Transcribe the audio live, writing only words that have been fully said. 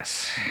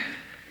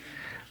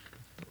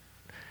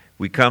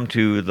We come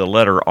to the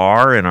letter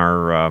R in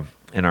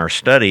our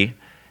study,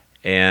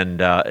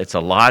 and it's a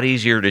lot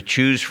easier to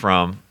choose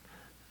from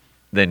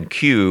than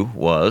Q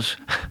was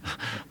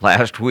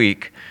last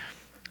week.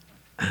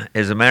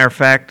 As a matter of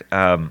fact,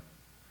 I'm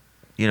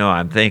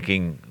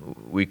thinking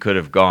we could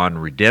have gone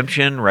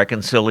redemption,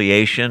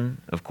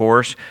 reconciliation, of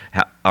course,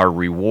 our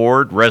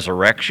reward,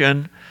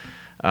 resurrection.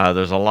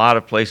 There's a lot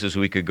of places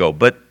we could go,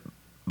 but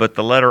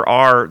the letter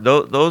R,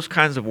 those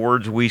kinds of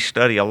words we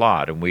study a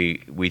lot, and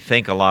we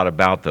think a lot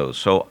about those.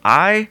 So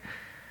I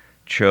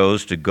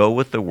chose to go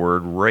with the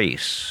word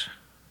race,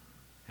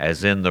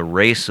 as in the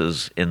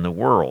races in the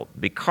world,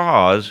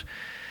 because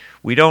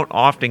we don't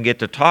often get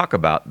to talk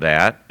about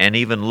that and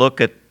even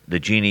look at the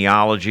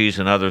genealogies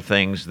and other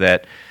things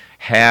that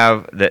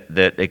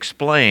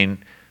explain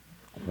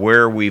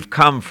where we've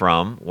come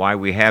from, why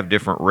we have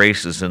different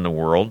races in the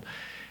world.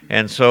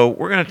 And so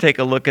we're going to take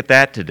a look at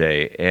that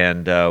today.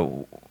 And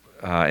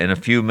in a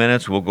few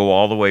minutes, we'll go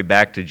all the way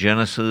back to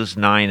Genesis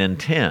 9 and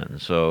 10.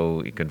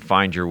 So you can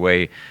find your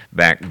way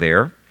back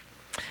there.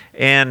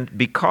 And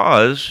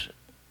because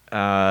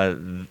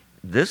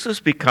this has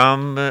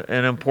become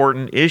an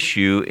important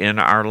issue in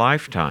our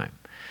lifetime.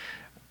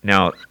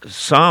 Now,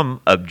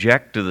 some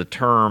object to the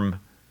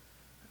term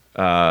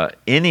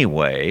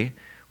anyway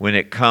when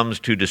it comes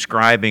to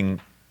describing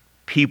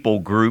people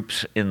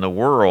groups in the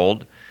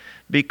world,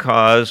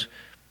 because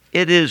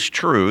it is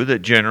true that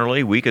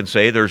generally we can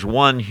say there's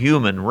one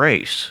human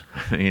race.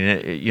 I mean,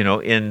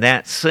 in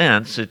that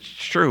sense, it's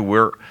true.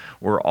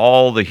 We're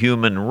all the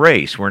human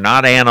race. We're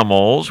not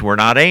animals. We're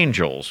not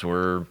angels.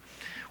 We're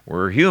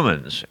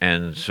humans,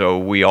 and so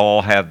we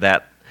all have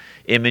that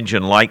image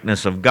and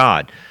likeness of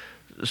God.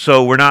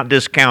 So we're not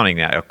discounting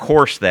that. Of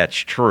course, that's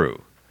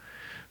true.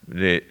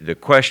 The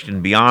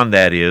question beyond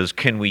that is,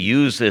 can we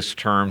use this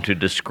term to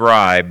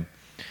describe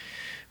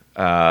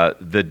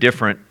the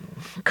different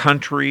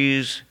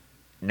countries,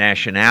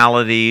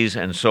 nationalities,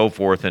 and so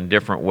forth in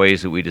different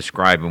ways that we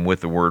describe them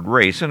with the word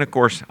race? And of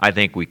course, I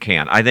think we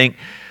can. I think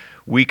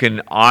we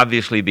can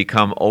obviously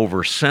become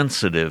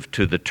oversensitive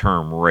to the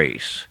term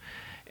race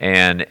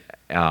and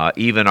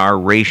even our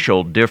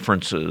racial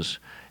differences.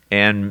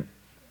 And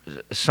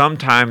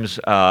sometimes,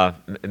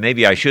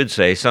 maybe I should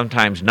say,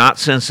 sometimes not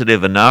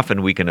sensitive enough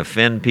and we can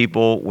offend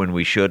people when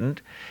we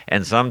shouldn't,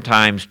 and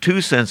sometimes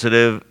too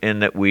sensitive in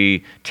that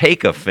we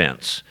take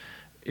offense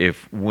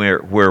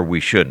where we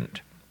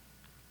shouldn't.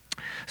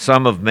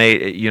 Some have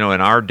made, in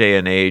our day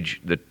and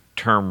age, the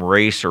term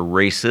race or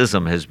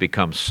racism has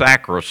become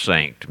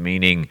sacrosanct,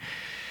 meaning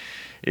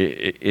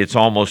it's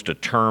almost a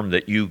term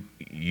that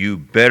you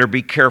better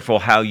be careful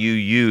how you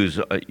use,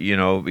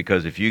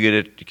 because if you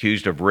get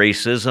accused of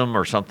racism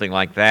or something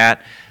like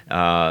that,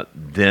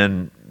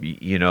 then,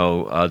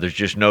 there's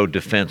just no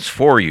defense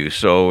for you.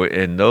 So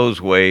in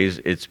those ways,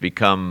 it's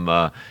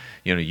become,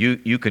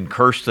 you can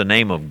curse the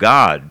name of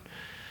God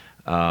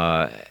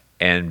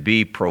and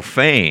be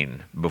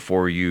profane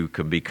before you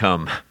can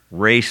become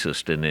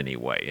racist in any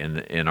way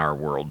in our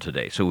world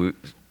today.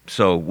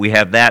 So we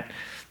have that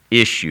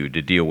issue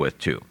to deal with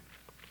too.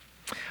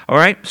 All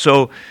right,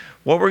 so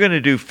what we're going to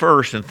do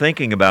first in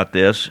thinking about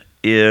this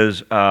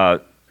is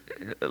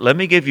let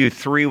me give you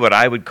three what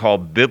I would call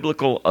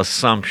biblical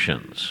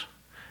assumptions.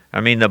 I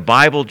mean, the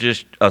Bible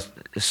just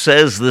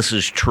says this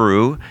is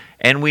true,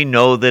 and we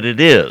know that it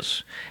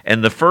is.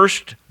 And the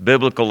first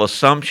biblical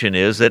assumption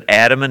is that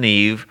Adam and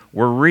Eve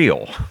were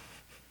real.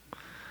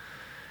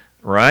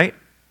 Right?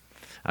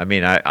 I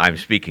mean, I'm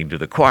speaking to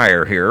the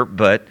choir here,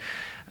 but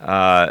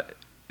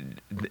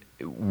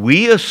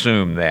we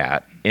assume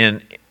that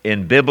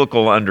in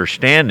biblical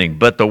understanding,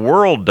 but the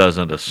world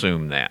doesn't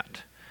assume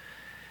that.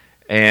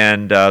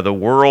 And the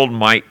world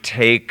might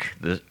take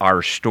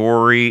our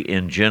story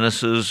in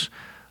Genesis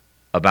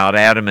about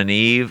Adam and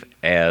Eve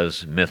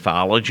as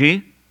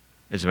mythology.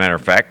 As a matter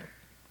of fact,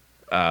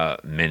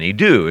 many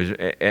do.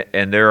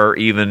 And there are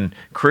even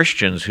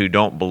Christians who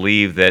don't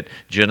believe that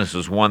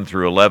Genesis 1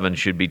 through 11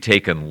 should be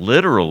taken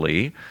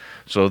literally.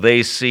 So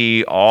they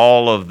see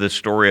all of the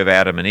story of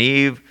Adam and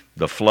Eve,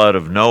 the flood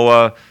of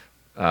Noah,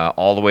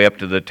 all the way up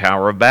to the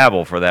Tower of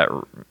Babel, for that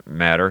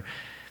matter,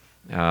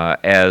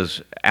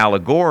 as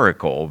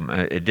allegorical.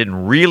 It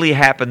didn't really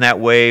happen that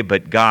way,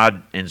 but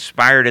God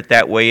inspired it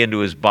that way into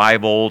His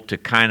Bible to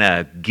kind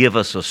of give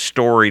us a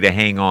story to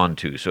hang on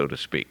to, so to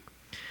speak.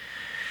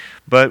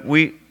 But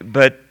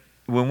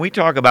when we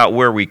talk about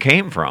where we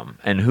came from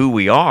and who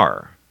we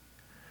are,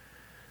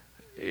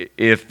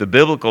 if the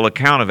biblical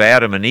account of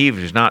Adam and Eve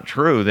is not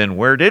true, then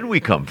where did we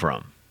come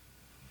from?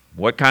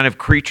 What kind of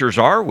creatures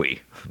are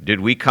we? Did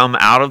we come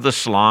out of the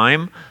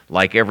slime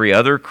like every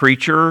other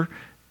creature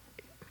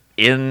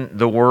in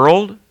the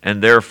world?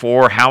 And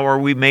therefore, how are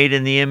we made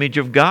in the image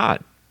of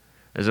God?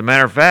 As a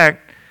matter of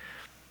fact,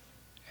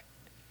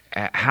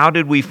 how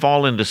did we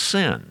fall into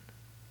sin?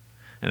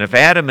 And if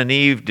Adam and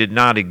Eve did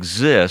not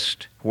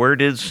exist, where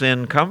did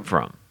sin come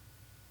from?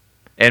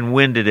 And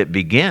when did it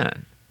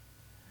begin?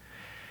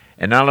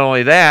 And not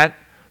only that,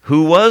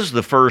 who was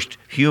the first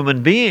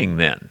human being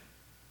then?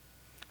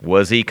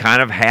 Was he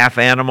kind of half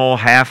animal,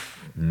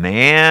 half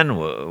man?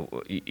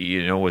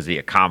 Was he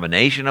a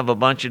combination of a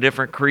bunch of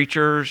different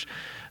creatures?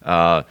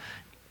 And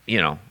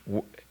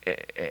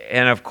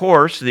of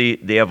course,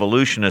 the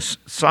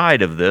evolutionist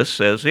side of this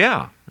says,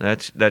 yeah,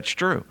 that's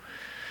true.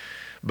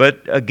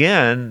 But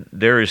again,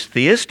 there is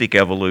theistic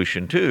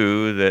evolution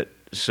too that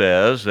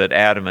says that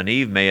Adam and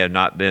Eve may have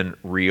not been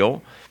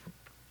real,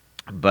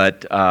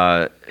 but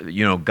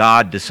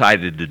God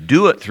decided to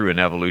do it through an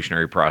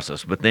evolutionary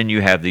process. But then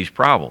you have these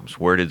problems.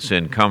 Where did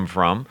sin come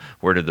from?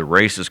 Where did the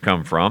races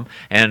come from?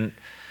 And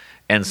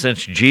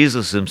since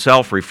Jesus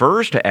himself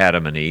refers to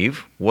Adam and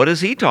Eve, what is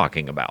he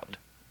talking about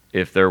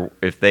if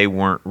they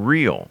weren't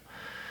real?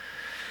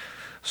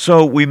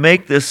 So we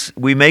make this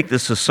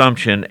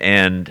assumption,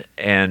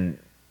 and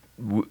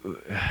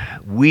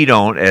we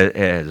don't,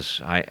 as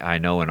I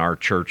know in our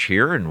church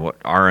here and what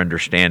our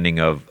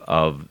understanding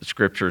of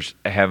Scriptures,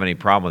 have any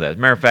problem with that. As a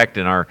matter of fact,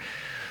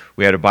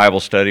 we had a Bible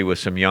study with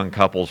some young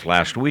couples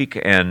last week,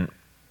 and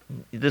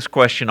this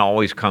question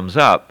always comes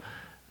up.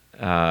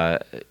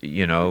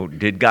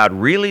 Did God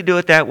really do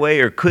it that way,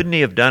 or couldn't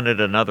he have done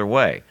it another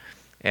way?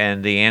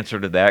 And the answer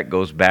to that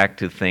goes back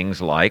to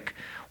things like,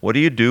 what do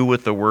you do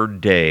with the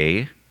word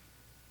day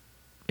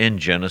in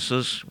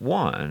Genesis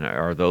 1?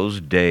 Are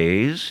those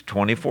days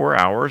 24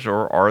 hours,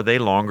 or are they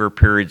longer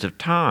periods of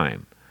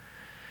time?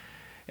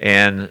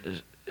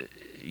 And,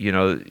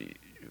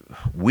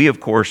 we, of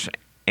course,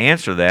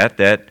 answer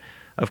that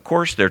of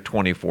course, they're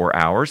 24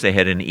 hours. They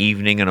had an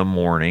evening and a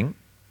morning.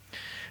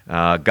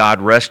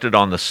 God rested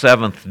on the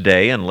seventh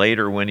day, and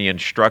later when he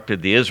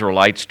instructed the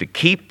Israelites to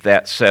keep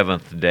that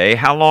seventh day,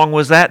 how long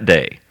was that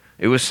day?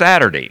 It was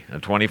Saturday, a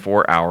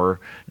 24-hour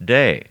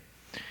day.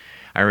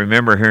 I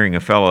remember hearing a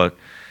fellow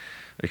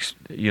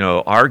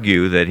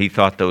argue that he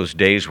thought those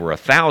days were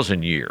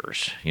 1,000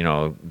 years.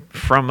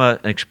 From an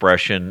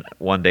expression,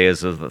 one day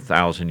is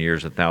 1,000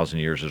 years, 1,000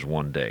 years is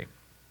one day.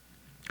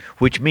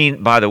 Which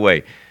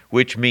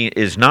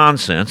is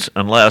nonsense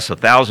unless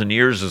 1,000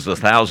 years is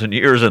 1,000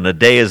 years and a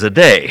day is a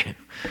day.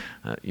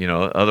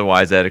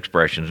 Otherwise that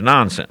expression is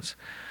nonsense.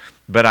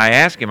 But I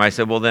asked him, I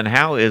said, well, then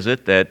how is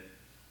it that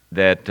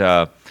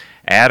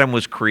Adam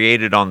was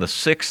created on the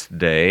sixth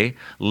day,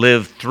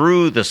 lived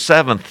through the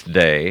seventh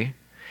day,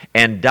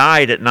 and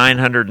died at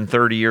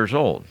 930 years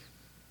old,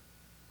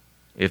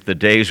 if the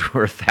days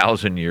were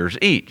 1,000 years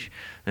each?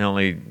 The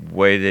only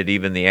way that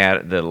even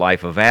the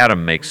life of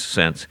Adam makes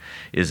sense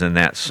is in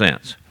that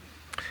sense.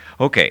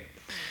 Okay,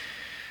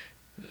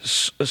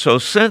 so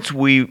since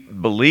we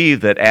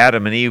believe that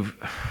Adam and Eve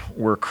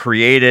were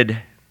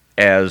created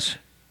as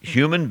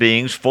human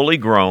beings, fully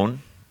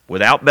grown,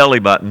 without belly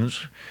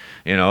buttons,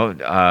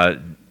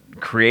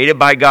 created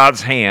by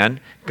God's hand,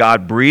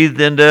 God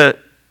breathed into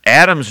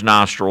Adam's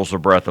nostrils the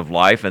breath of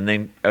life, and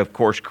then, of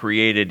course,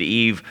 created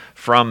Eve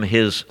from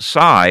his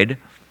side.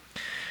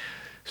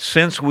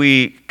 Since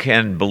we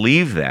can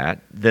believe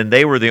that, then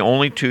they were the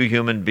only two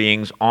human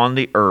beings on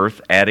the earth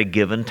at a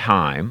given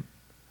time,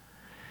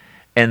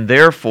 and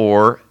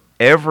therefore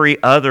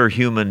every other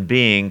human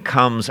being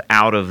comes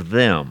out of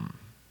them.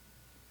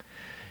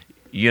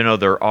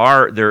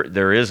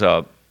 There is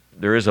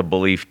a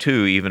belief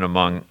too, even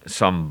among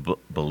some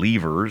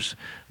believers,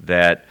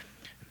 that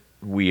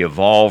we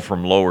evolved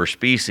from lower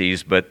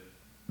species, but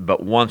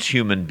once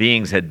human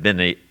beings had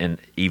been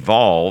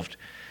evolved,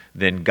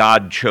 then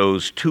God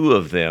chose two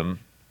of them,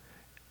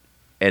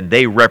 and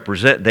they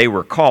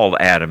were called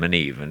Adam and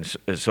Eve. And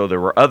so there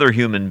were other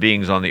human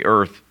beings on the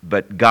earth,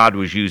 but God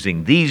was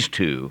using these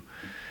two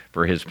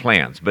for his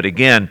plans. But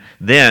again,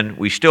 then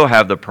we still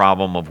have the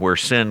problem of where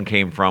sin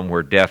came from,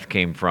 where death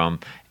came from,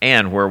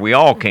 and where we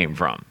all came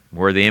from,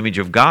 where the image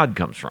of God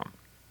comes from.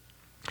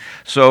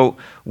 So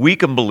we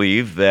can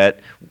believe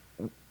that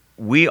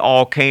we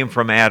all came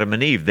from Adam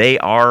and Eve. They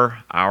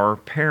are our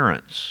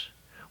parents.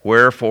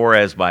 Wherefore,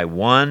 as by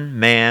one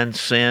man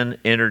sin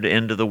entered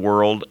into the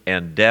world,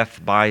 and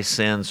death by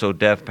sin, so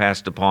death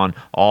passed upon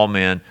all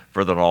men,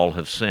 for that all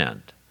have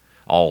sinned.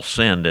 All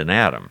sinned in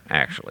Adam,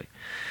 actually.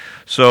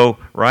 So,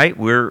 right,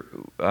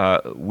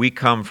 we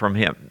come from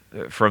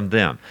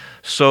them.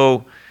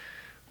 So,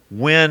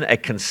 when a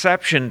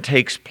conception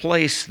takes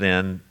place,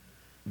 then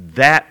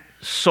that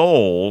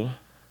soul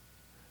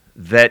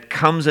that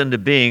comes into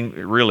being,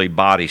 really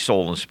body,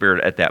 soul, and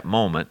spirit at that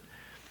moment,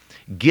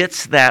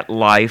 gets that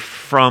life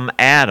from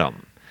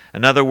Adam.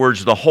 In other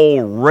words, the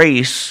whole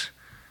race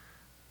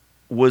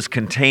was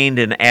contained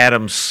in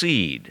Adam's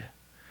seed.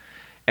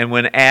 And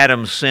when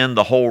Adam sinned,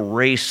 the whole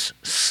race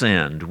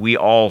sinned. We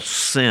all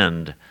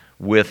sinned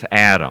with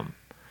Adam.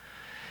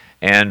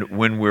 And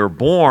when we're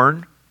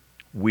born,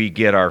 we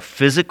get our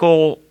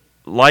physical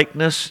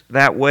likeness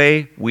that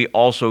way. We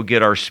also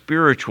get our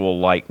spiritual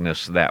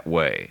likeness that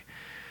way.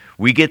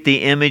 We get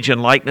the image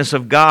and likeness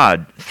of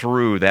God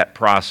through that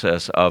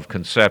process of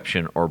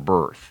conception or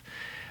birth.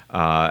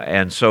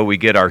 And so we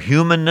get our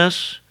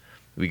humanness,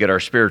 we get our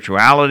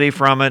spirituality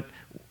from it,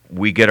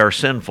 we get our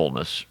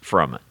sinfulness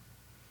from it.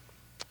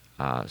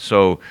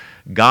 So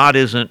God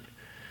isn't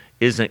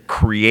isn't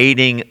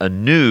creating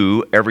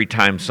anew every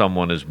time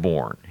someone is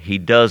born. He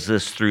does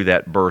this through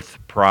that birth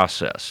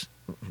process.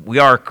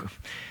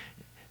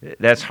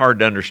 That's hard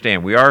to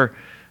understand. We are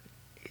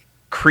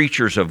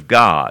creatures of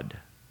God,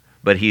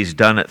 but He's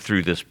done it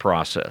through this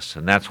process,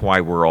 and that's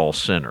why we're all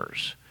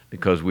sinners,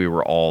 because we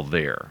were all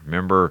there.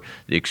 Remember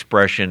the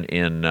expression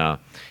in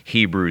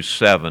Hebrews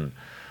 7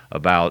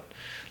 about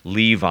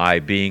Levi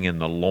being in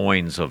the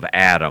loins of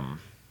Adam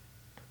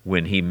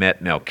when he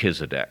met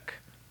Melchizedek.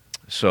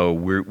 So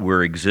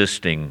we're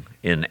existing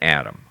in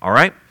Adam. All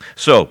right?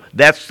 So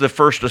that's the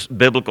first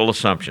biblical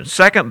assumption.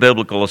 Second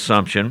biblical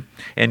assumption,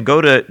 and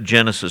go to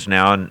Genesis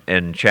now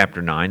in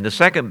chapter 9. The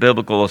second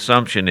biblical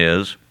assumption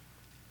is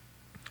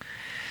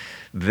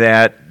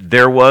that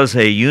there was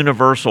a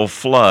universal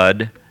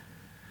flood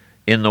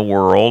in the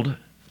world,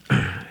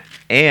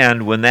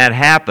 and when that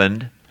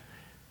happened,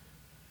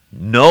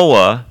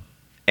 Noah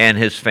and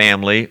his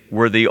family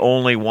were the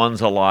only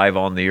ones alive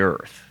on the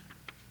earth.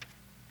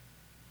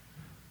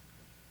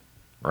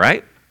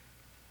 Right?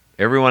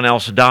 Everyone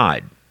else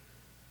died.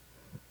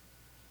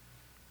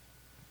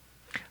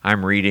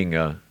 I'm reading,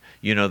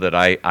 you know that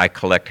I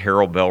collect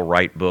Harold Bell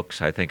Wright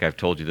books. I think I've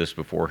told you this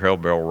before.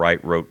 Harold Bell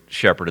Wright wrote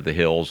Shepherd of the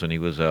Hills, and he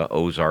was an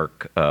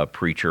Ozark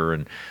preacher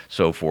and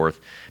so forth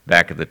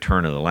back at the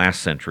turn of the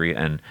last century.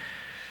 And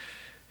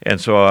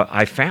so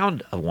I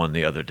found one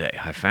the other day.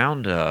 I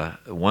found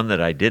one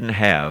that I didn't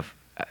have.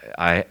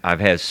 I've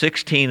had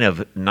 16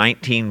 of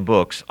 19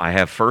 books. I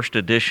have first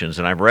editions,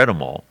 and I've read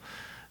them all.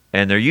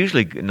 And they're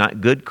usually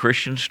not good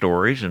Christian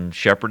stories, and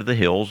Shepherd of the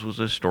Hills was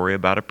a story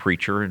about a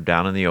preacher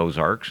down in the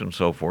Ozarks and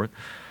so forth.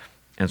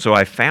 And so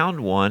I found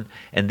one,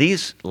 and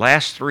these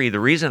last three, the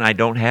reason I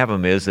don't have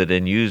them is that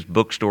in used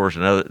bookstores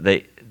and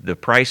other, the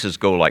prices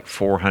go like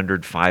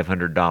 $400,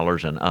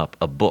 $500 and up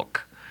a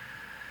book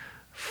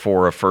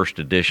for a first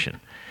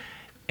edition.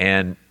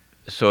 And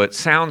so it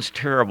sounds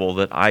terrible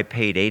that I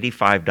paid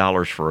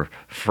 $85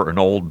 for an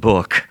old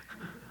book.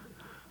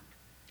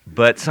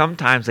 But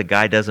sometimes a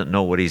guy doesn't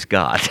know what he's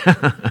got.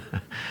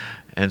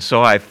 And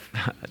so I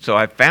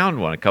found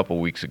one a couple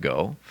weeks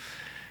ago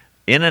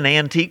in an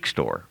antique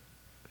store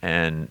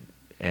and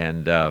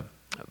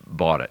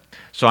bought it.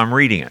 So I'm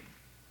reading it,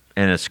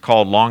 and it's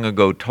called Long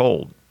Ago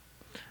Told.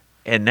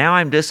 And now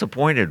I'm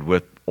disappointed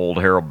with old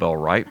Harold Bell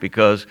Wright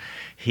because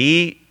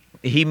he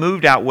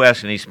moved out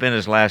west and he spent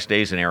his last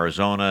days in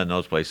Arizona and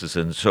those places.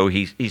 And so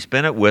he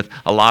spent it with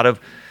a lot of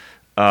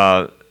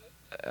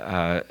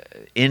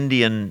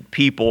Indian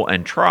people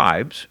and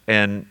tribes,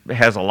 and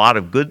has a lot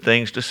of good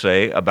things to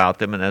say about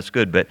them, and that's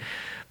good.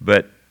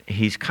 But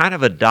he's kind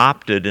of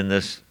adopted in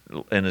his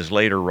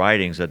later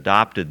writings,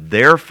 adopted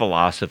their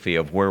philosophy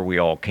of where we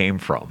all came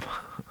from.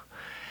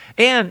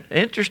 And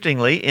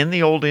interestingly, in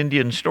the old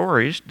Indian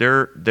stories,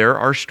 there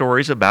are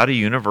stories about a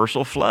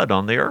universal flood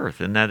on the earth.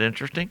 Isn't that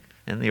interesting?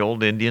 In the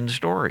old Indian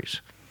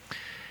stories.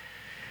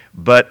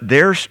 But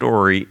their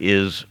story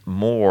is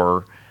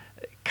more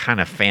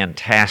kind of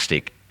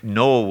fantastic.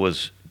 Noah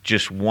was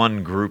just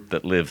one group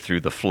that lived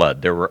through the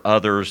flood. There were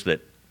others that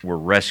were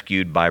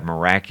rescued by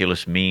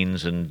miraculous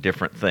means and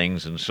different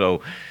things, and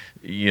so,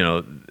 you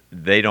know,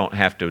 they don't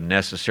have to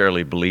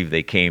necessarily believe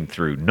they came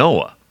through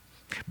Noah.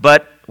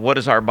 But what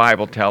does our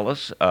Bible tell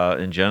us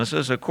in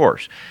Genesis? Of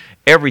course,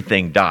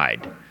 everything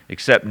died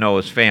except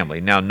Noah's family.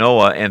 Now,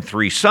 Noah and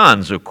 3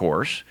 sons, of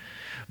course,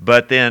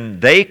 but then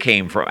they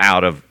came from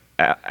out of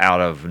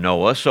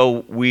Noah,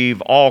 so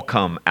we've all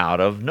come out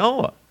of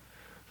Noah.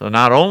 So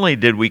not only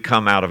did we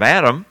come out of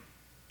Adam,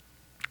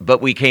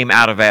 but we came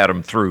out of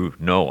Adam through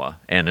Noah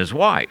and his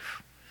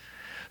wife.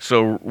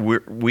 So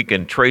we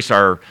can trace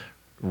our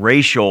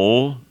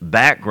racial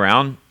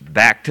background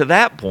back to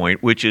that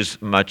point, which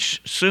is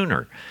much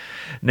sooner.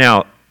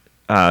 Now,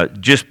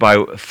 just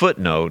by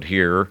footnote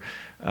here,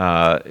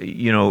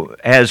 you know,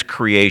 as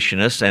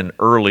creationists and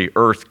early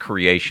earth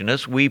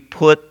creationists, we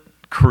put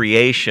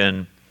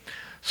creation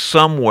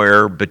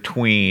somewhere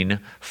between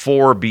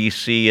 4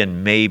 BC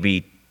and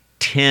maybe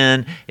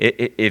 10.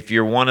 If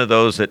you're one of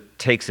those that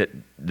takes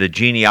the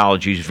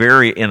genealogies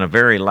in a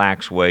very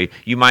lax way,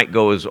 you might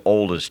go as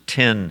old as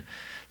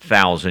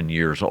 10,000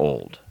 years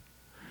old.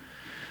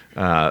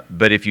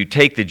 But if you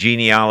take the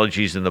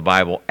genealogies in the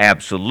Bible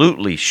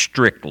absolutely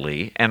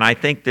strictly, and I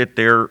think that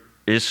there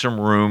is some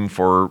room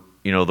for,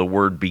 you know, the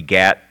word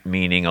begat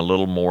meaning a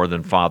little more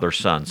than father,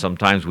 son.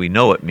 Sometimes we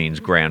know it means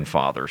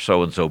grandfather,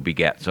 so-and-so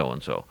begat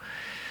so-and-so.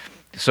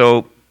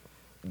 So,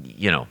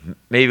 you know,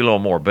 maybe a little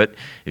more. But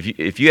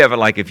if you have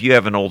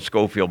an old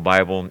Scofield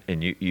Bible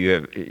and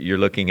you're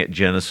looking at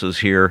Genesis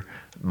here,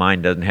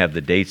 mine doesn't have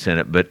the dates in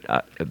it, but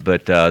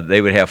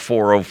they would have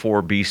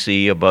 404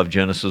 BC above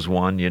Genesis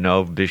 1. You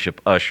know, Bishop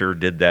Usher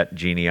did that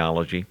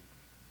genealogy.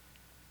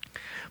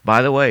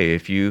 By the way,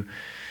 if you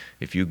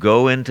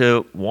go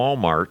into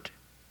Walmart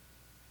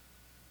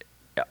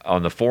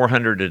on the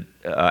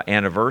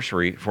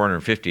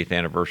 450th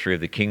anniversary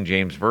of the King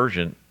James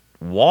Version,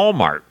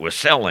 Walmart was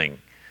selling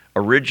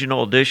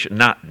original edition,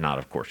 not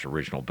of course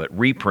original, but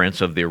reprints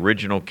of the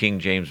original King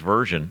James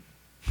Version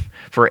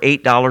for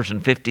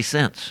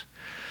 $8.50.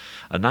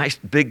 a nice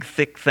big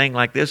thick thing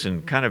like this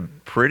and kind of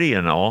pretty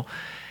and all.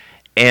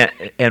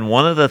 And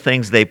one of the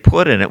things they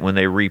put in it when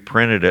they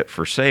reprinted it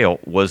for sale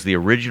was the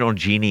original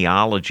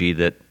genealogy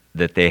that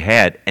they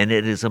had, and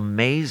it is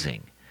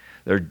amazing.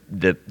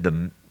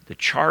 The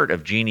chart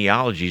of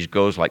genealogies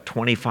goes like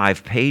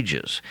 25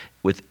 pages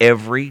with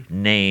every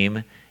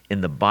name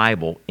in the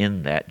Bible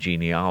in that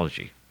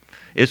genealogy.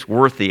 It's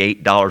worth the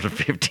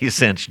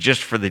 $8.50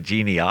 just for the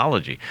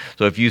genealogy.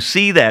 So if you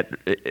see that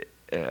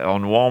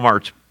on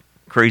Walmart's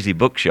crazy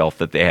bookshelf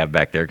that they have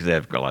back there, because they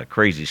have a lot of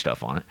crazy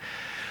stuff on it,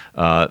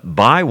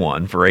 buy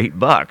one for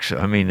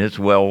 $8. I mean, it's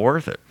well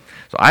worth it.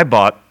 So I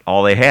bought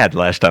all they had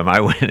last time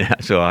I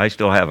went, so I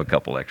still have a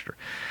couple extra.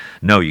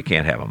 No, you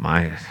can't have them.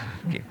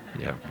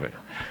 But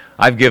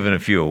I've given a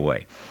few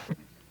away.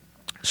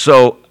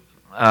 So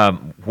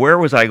where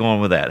was I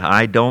going with that?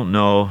 I don't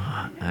know.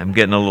 I'm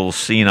getting a little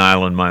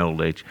senile in my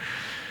old age.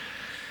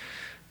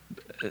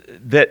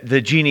 That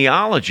the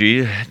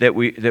genealogy that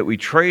we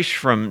trace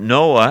from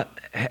Noah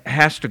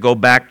has to go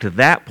back to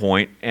that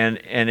point, and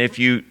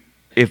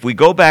if we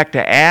go back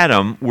to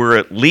Adam, we're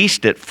at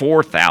least at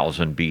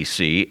 4,000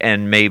 BC,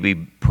 and maybe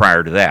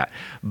prior to that.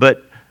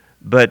 But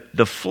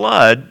the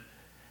flood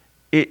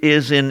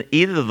is in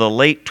either the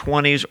late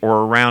 20s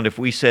or around. If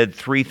we said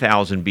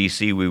 3,000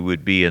 BC, we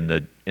would be in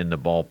the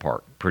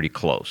ballpark, pretty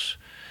close.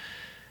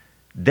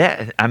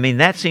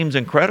 That seems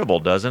incredible,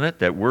 doesn't it?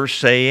 That we're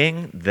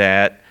saying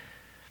that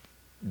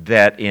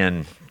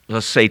in,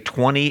 let's say,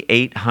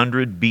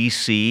 2800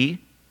 BC,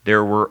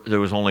 there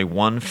was only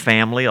one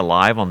family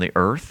alive on the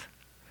earth.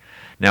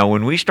 Now,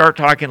 when we start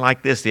talking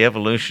like this, the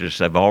evolutionists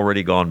have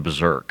already gone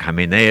berserk. I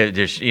mean, they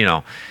just,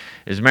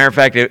 as a matter of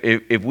fact,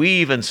 if we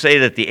even say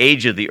that the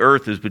age of the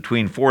earth is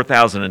between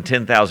 4,000 and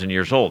 10,000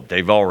 years old,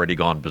 they've already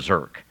gone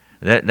berserk.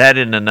 That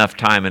isn't enough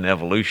time in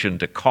evolution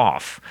to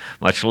cough,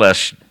 much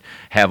less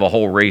have a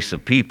whole race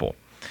of people.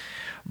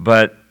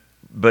 But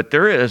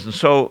there is,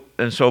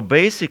 and so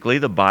basically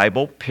the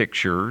Bible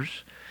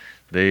pictures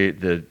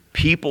the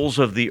peoples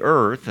of the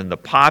earth and the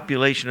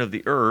population of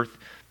the earth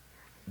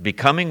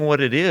becoming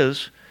what it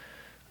is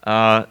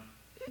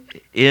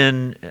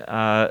in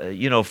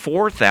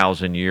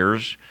 4,000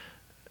 years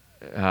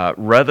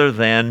rather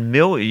than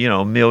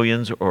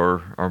millions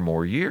or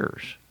more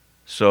years.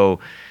 So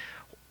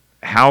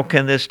how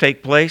can this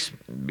take place?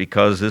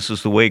 Because this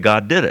is the way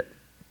God did it.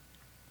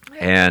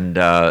 And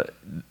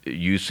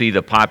you see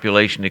the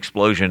population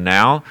explosion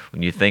now.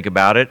 When you think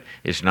about it,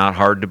 it's not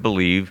hard to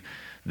believe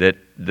that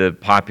the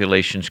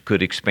populations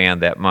could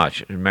expand that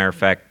much. As a matter of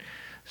fact,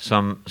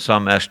 some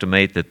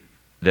estimate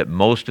that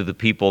most of the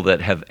people that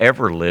have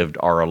ever lived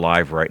are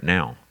alive right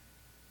now.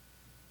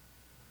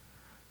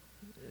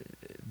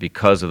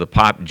 Because of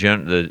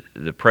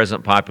the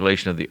present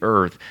population of the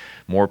earth,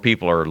 more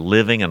people are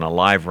living and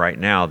alive right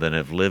now than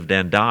have lived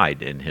and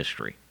died in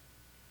history.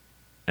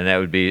 And that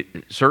would be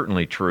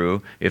certainly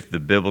true if the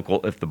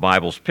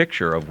Bible's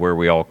picture of where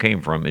we all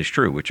came from is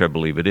true, which I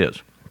believe it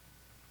is.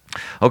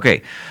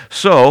 Okay,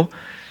 so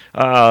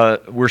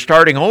we're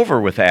starting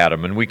over with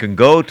Adam, and we can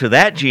go to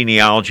that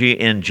genealogy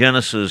in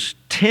Genesis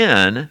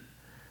 10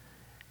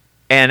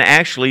 and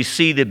actually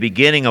see the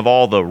beginning of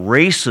all the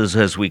races,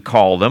 as we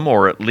call them,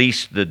 or at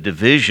least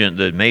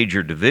the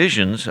major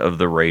divisions of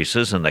the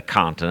races and the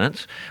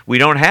continents. We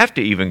don't have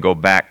to even go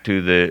back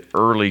to the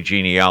early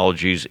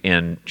genealogies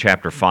in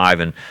chapter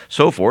 5 and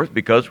so forth,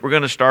 because we're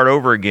going to start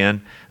over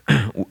again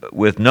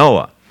with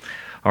Noah.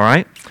 All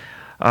right?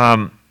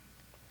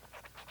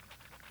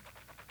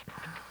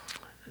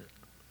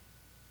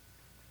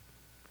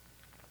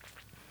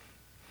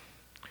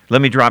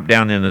 Let me drop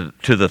down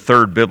to the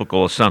third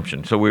biblical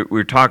assumption. So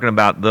we're talking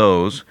about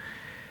those.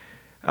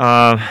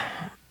 No,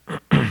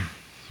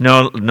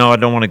 I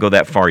don't want to go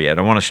that far yet.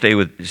 I want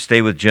to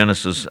stay with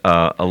Genesis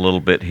a little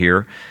bit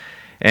here.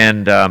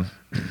 And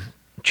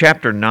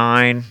chapter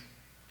 9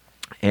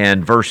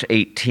 and verse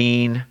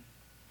 18,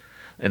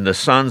 and the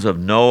sons of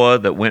Noah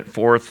that went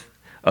forth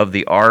of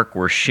the ark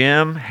were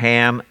Shem,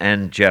 Ham,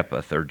 and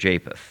Japheth.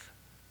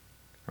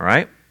 All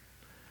right?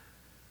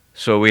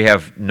 So we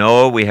have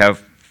Noah, we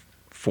have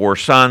 4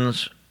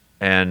 sons,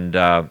 and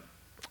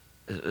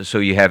so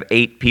you have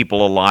 8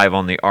 people alive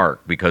on the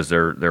ark because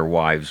their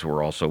wives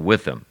were also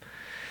with them.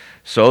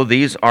 So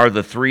these are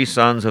the 3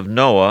 sons of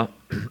Noah.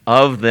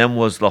 Of them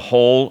was the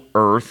whole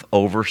earth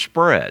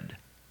overspread.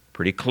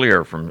 Pretty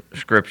clear from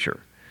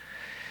Scripture.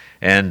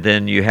 And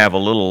then you have a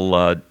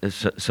little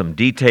some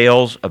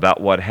details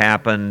about what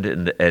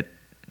happened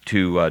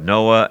to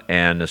Noah,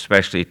 and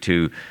especially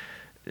to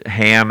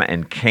Ham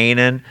and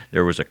Canaan.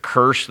 There was a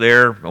curse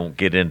there. Won't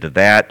get into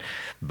that.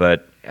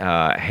 But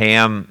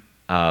Ham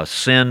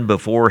sinned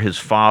before his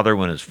father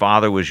when his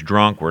father was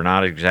drunk. We're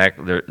not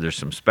exactly, there's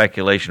some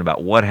speculation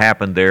about what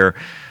happened there,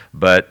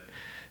 but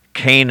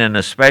Canaan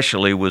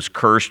especially was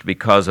cursed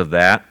because of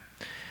that.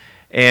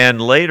 And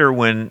later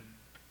when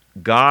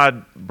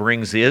God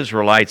brings the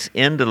Israelites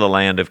into the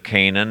land of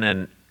Canaan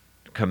and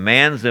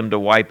commands them to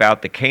wipe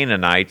out the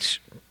Canaanites,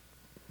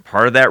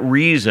 part of that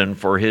reason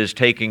for his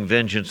taking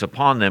vengeance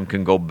upon them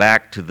can go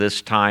back to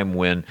this time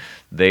when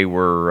they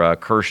were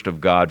cursed of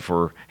God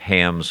for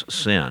Ham's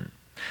sin.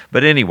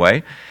 But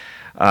anyway,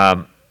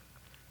 in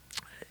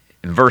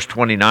verse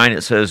 29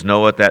 it says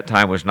Noah at that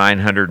time was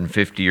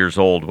 950 years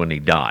old when he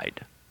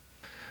died.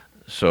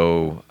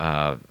 So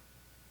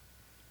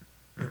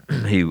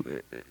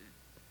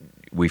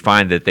we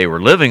find that they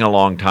were living a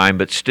long time,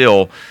 but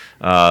still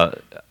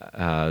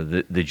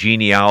the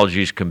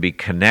genealogies can be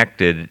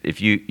connected.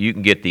 If you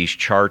can get these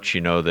charts,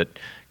 that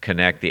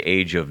connect the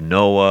age of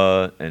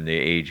Noah and the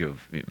age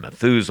of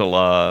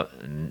Methuselah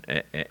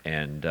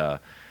and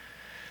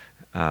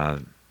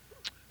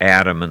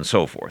Adam and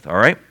so forth. All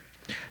right?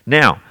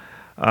 Now,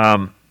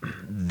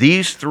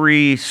 these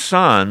three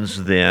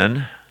sons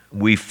then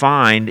we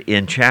find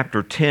in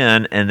chapter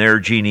 10 and their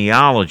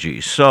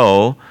genealogy.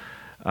 So,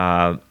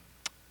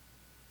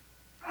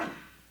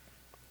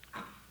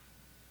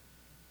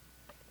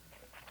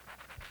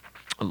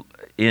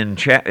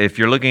 if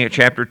you're looking at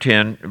chapter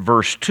 10,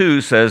 verse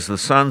 2 says the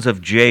sons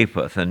of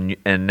Japheth,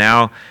 and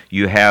now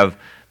you have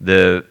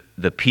the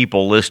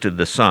people listed,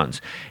 the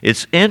sons.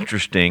 It's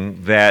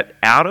interesting that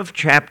out of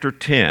chapter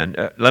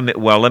 10,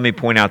 let me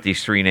point out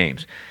these three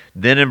names.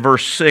 Then in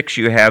verse 6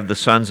 you have the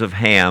sons of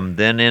Ham.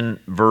 Then in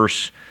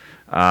verse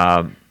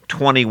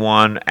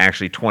 21,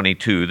 actually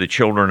 22, the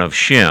children of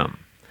Shem.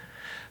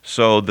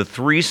 So the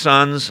three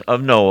sons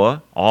of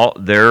Noah, all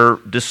their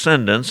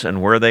descendants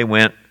and where they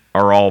went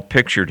are all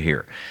pictured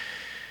here.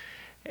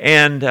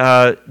 And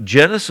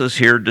Genesis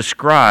here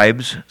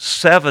describes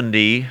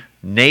 70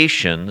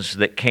 nations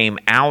that came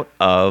out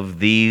of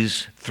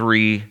these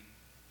three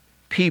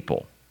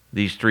people,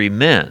 these three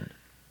men.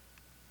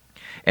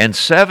 And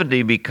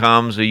 70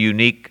 becomes a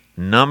unique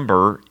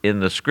number in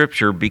the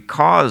Scripture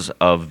because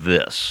of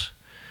this.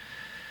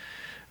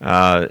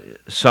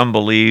 Some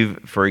believe,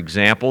 for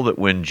example, that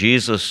when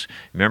Jesus,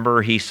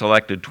 remember, he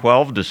selected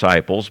 12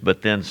 disciples,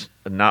 but then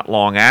not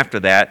long after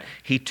that,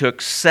 he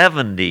took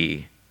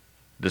 70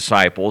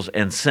 disciples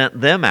and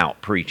sent them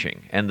out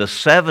preaching, and the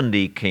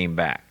 70 came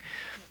back.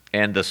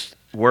 And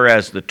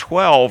whereas the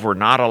 12 were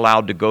not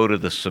allowed to go to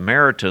the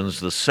Samaritans,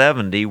 the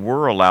 70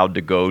 were allowed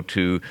to go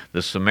to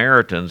the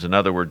Samaritans, in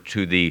other words,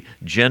 to the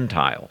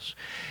Gentiles.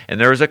 And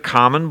there is a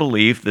common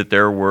belief that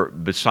there were,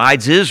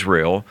 besides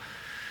Israel,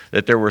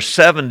 that there were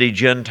 70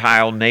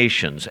 Gentile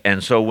nations.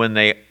 And so when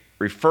they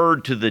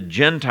referred to the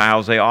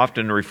Gentiles, they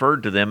often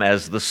referred to them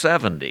as the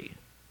 70.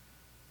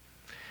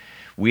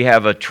 We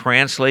have a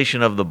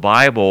translation of the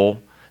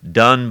Bible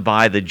done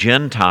by the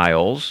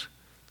Gentiles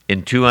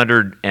in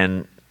 200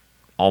 and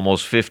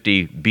almost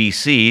 50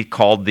 BC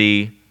called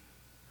the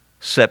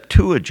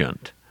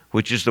Septuagint,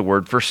 which is the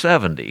word for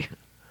 70.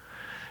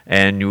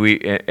 And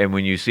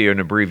when you see an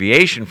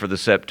abbreviation for the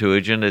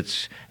Septuagint,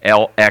 it's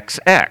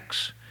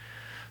LXX,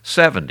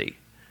 70.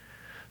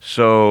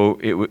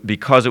 So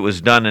because it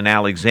was done in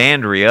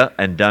Alexandria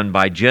and done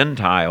by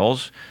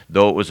Gentiles,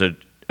 though it was a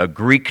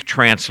Greek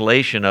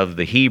translation of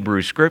the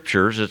Hebrew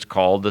Scriptures, it's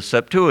called the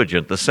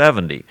Septuagint, the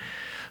 70.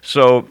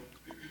 So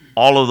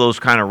all of those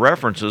kind of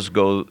references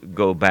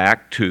go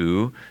back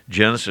to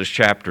Genesis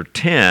chapter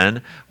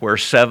 10, where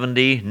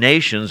 70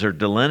 nations are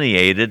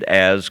delineated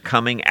as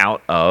coming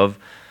out of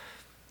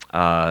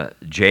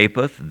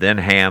Japheth, then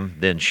Ham,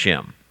 then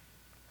Shem.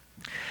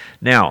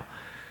 Now,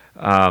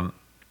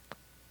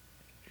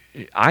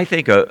 I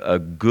think a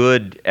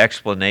good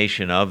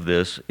explanation of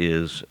this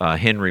is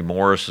Henry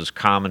Morris's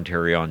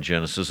commentary on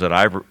Genesis that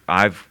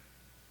I've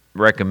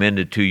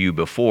recommended to you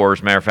before.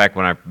 As a matter of fact,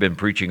 when I've been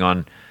preaching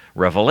on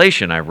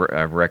Revelation, I've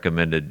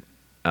recommended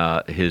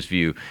his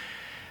view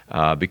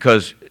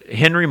because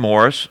Henry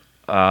Morris,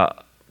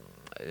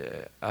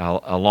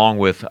 along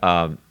with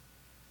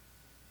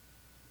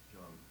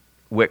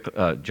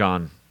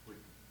John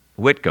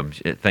Whitcomb,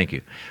 thank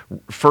you,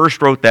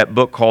 first wrote that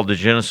book called The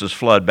Genesis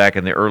Flood back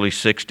in the early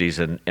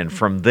 60s. And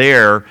from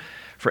there,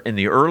 in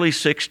the early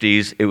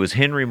 60s, it was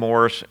Henry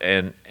Morris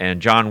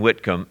and John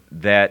Whitcomb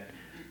that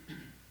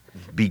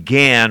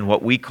began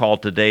what we call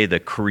today the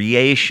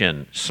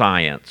creation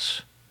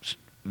science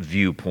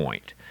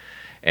viewpoint.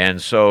 And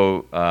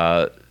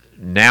so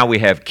now we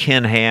have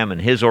Ken Ham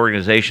and his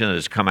organization that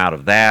has come out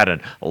of that,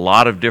 and a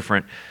lot of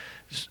different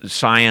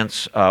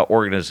science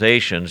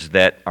organizations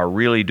that are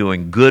really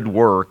doing good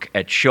work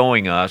at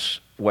showing us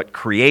what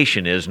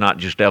creation is, not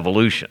just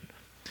evolution.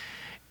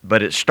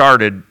 But it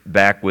started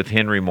back with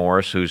Henry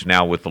Morris, who's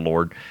now with the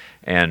Lord,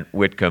 and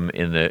Whitcomb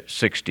in the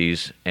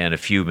 60s, and a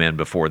few men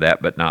before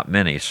that, but not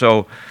many.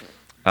 So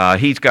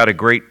he's got a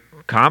great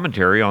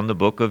commentary on the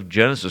book of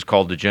Genesis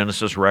called the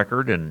Genesis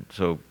Record, and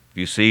so if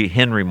you see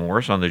Henry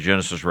Morris on the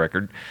Genesis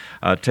Record,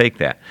 take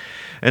that.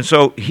 And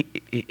so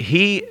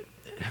he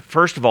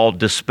first of all,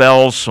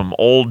 dispels some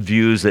old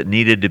views that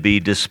needed to be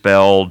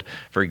dispelled.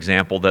 For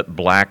example, that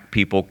black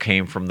people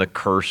came from the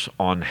curse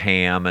on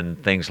Ham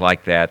and things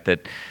like that.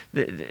 That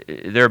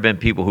there have been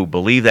people who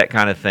believe that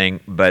kind of thing,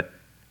 but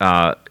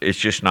it's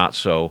just not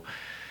so.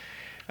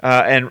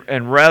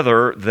 and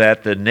rather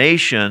that the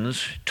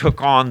nations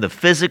took on the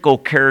physical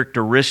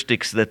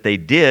characteristics that they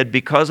did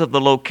because of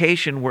the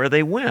location where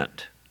they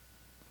went.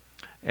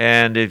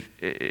 And if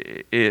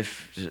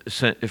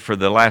for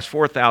the last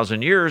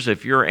 4,000 years,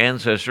 if your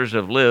ancestors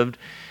have lived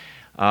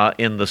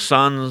in the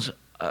suns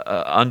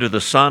under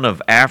the sun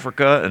of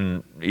Africa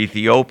and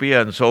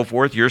Ethiopia and so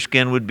forth, your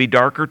skin would be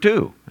darker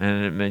too.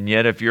 And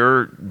yet, if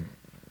your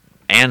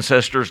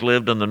ancestors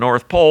lived in the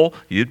North Pole,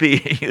 you'd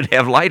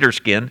have lighter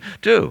skin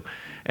too.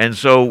 And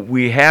so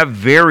we have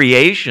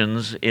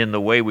variations in the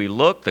way we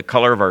look, the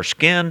color of our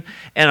skin,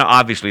 and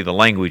obviously the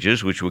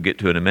languages, which we'll get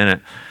to in a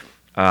minute.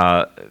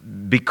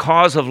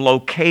 Because of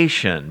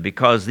location,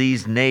 because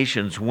these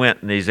nations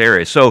went in these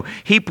areas. So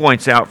he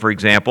points out, for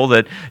example,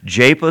 that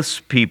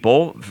Japheth's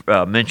people,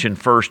 mentioned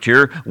first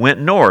here, went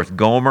north.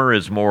 Gomer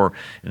is more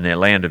in the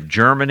land of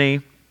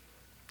Germany,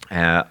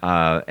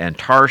 and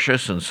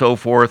Tarshish and so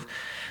forth.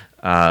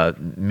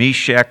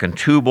 Meshech and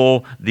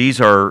Tubal, these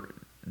are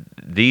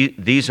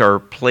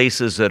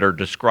places that are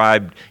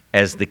described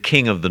as the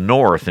king of the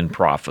north in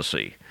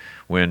prophecy.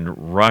 When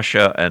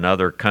Russia and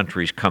other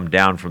countries come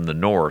down from the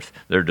north,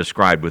 they're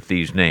described with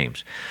these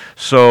names.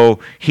 So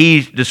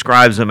he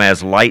describes them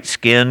as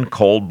light-skinned,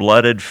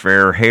 cold-blooded,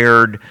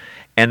 fair-haired,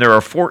 and there are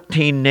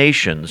 14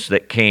 nations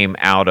that came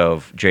out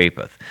of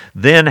Japheth.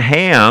 Then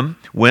Ham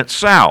went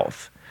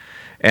south,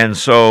 and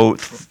so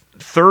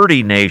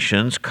 30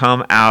 nations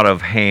come out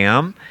of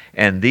Ham,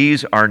 and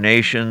these are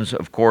nations,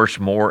 of course,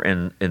 more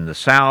in the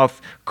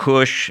south,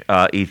 Cush,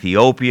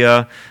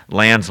 Ethiopia,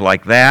 lands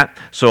like that.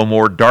 So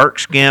more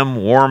dark-skinned,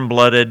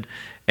 warm-blooded,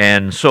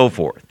 and so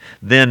forth.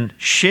 Then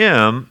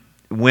Shem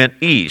went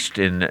east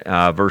in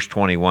verse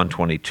 21,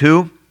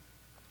 22.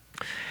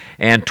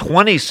 And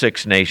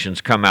 26 nations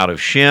come out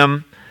of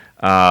Shem,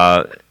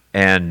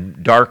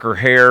 and darker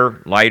hair,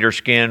 lighter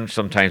skin,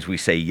 sometimes we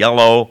say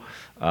yellow,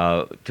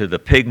 to the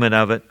pigment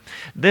of it.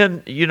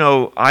 Then,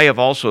 I have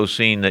also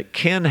seen that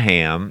Ken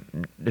Ham,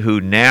 who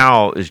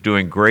now is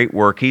doing great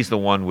work, he's the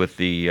one with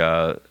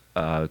the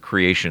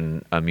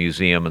Creation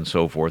Museum and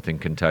so forth in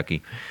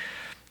Kentucky.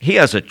 He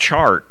has a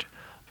chart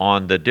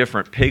on the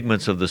different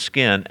pigments of the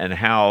skin and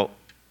how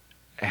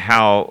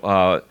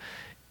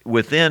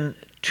within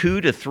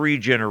 2 to 3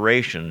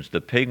 generations,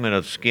 the pigment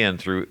of skin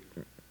through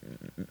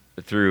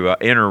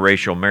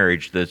interracial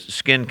marriage, the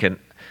skin can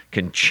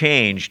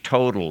change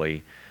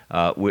totally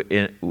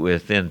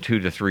within 2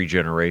 to 3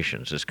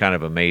 generations. It's kind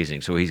of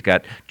amazing. So he's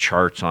got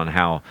charts on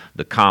how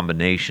the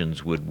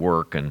combinations would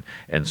work and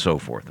so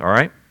forth. All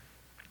right?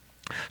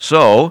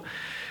 So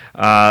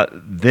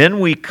then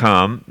we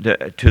come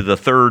to the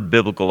third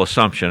biblical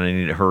assumption. I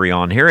need to hurry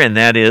on here, and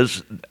that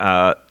is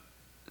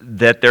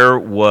that there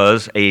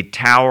was a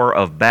Tower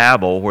of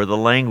Babel where the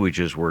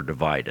languages were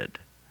divided.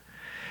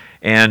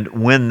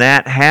 And when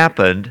that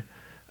happened,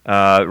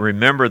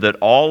 remember that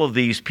all of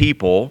these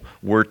people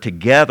were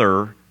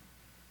together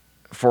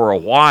for a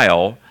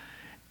while,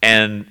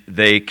 and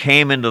they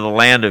came into the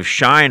land of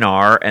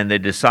Shinar, and they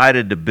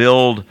decided to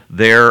build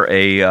there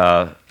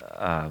if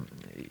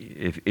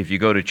you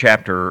go to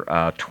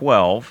chapter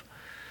 12,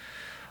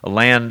 a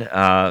land,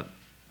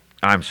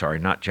 I'm sorry,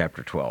 not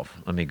chapter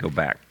 12. Let me go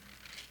back.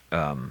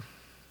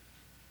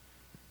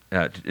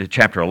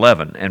 Chapter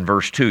 11 and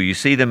verse 2. You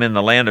see them in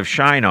the land of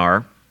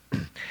Shinar,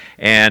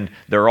 and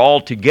they're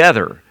all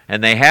together,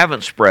 and they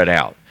haven't spread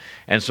out.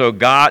 And so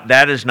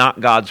that is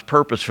not God's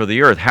purpose for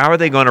the earth. How are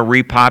they going to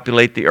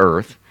repopulate the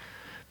earth?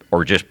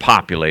 Or just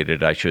populate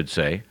it, I should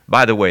say.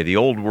 By the way, the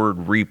old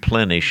word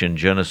replenish in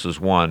Genesis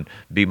 1,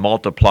 be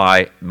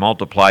multiply,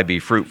 be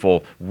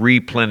fruitful,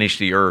 replenish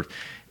the earth,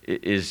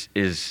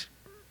 is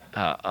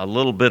a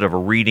little bit of a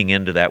reading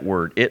into that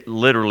word. It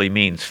literally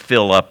means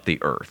fill up the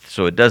earth.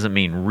 So it doesn't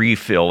mean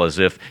refill as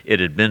if it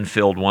had been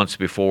filled once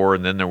before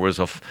and then there was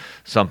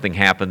something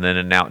happened then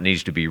and now it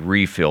needs to be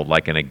refilled,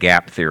 like in a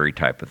gap theory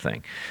type of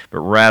thing.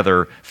 But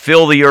rather,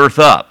 fill the earth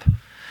up.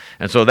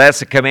 And so that's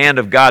the command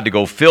of God, to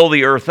go fill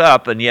the earth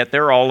up, and yet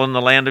they're all in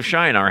the land of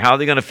Shinar. How are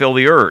they going to fill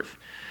the earth?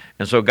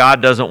 And so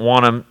God doesn't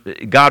want them,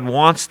 God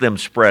wants them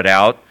spread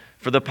out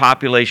for the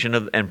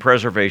population and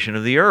preservation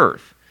of the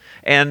earth.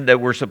 And that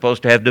we're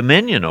supposed to have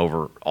dominion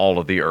over all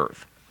of the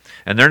earth.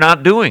 And they're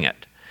not doing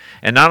it.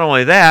 And not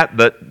only that,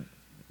 but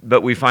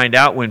we find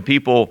out when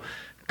people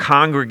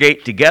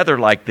congregate together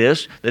like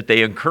this, that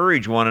they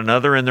encourage one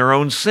another in their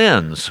own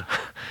sins.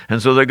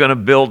 And so they're going to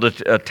build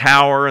a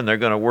tower, and they're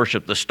going to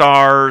worship the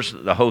stars,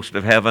 the host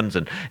of heavens,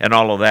 and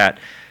all of that.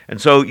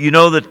 And so you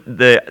know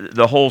that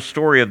the whole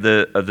story of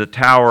the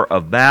Tower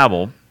of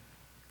Babel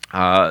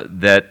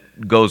that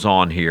goes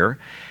on here.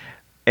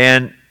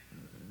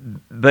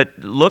 But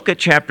look at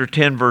chapter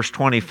 10, verse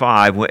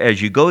 25.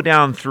 As you go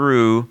down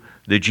through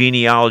the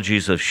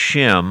genealogies of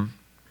Shem,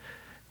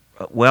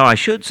 well, I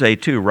should say,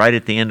 too, right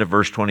at the end of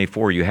verse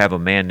 24, you have a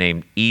man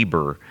named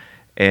Eber.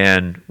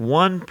 And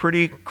one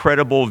pretty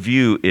credible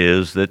view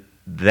is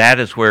that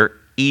is where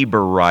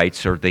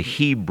Eberites, or the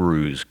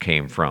Hebrews,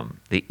 came from,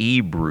 the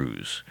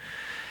Hebrews.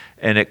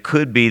 And it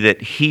could be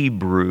that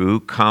Hebrew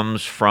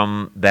comes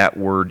from that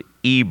word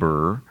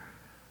Eber,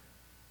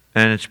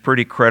 And it's a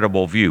pretty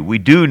credible view. We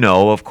do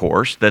know, of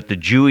course, that the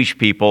Jewish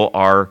people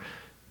are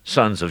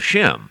sons of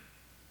Shem,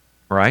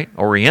 right?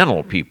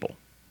 Oriental people.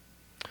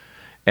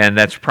 And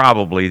that's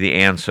probably the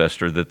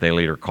ancestor that they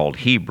later called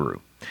Hebrew.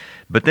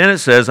 But then it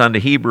says, unto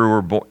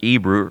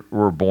Hebrew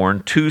were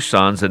born two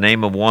sons. The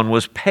name of one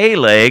was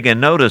Peleg. And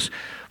notice,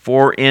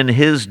 for in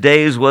his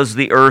days was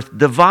the earth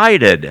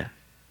divided,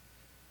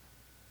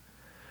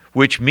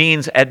 which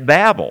means at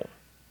Babel.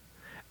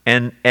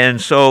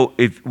 And so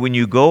when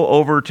you go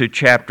over to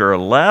chapter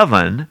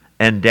 11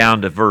 and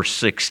down to verse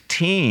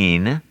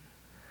 16,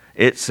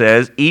 it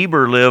says,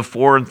 Eber lived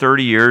 34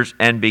 years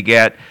and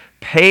begat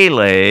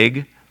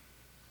Peleg.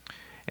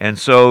 And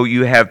so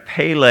you have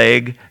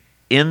Peleg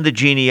in the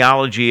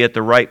genealogy at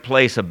the right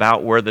place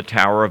about where the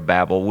Tower of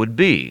Babel would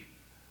be.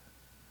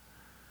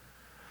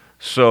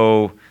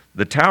 So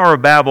the Tower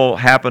of Babel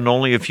happened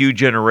only a few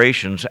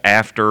generations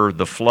after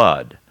the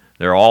flood.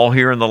 They're all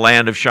here in the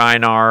land of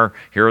Shinar.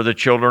 Here are the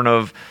children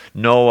of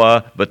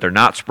Noah, but they're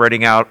not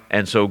spreading out.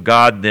 And so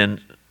God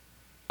then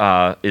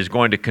is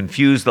going to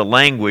confuse the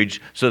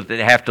language so that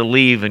they have to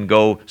leave and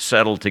go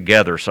settle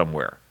together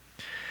somewhere.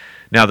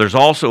 Now, there's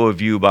also a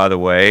view, by the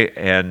way,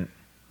 and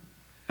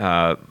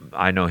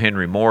I know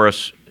Henry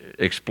Morris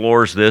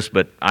explores this,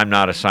 but I'm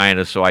not a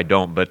scientist, so I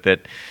don't. But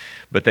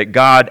that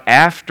God,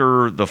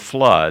 after the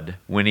flood,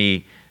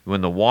 when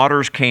the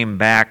waters came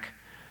back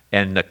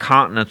and the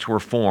continents were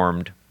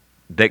formed,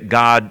 that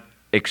God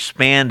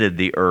expanded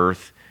the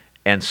earth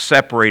and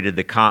separated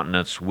the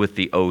continents with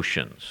the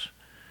oceans.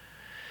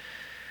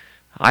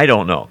 I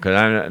don't know, because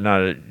I'm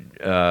not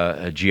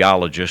a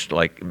geologist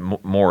like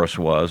Morris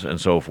was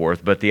and so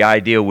forth, but the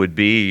idea would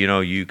be,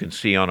 you can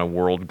see on a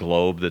world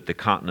globe that the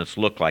continents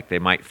look like they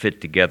might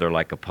fit together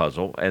like a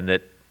puzzle, and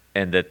that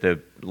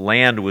the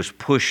land was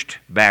pushed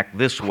back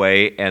this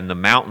way and the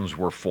mountains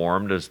were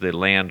formed as the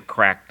land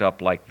cracked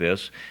up like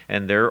this.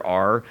 And there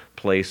are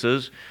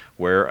places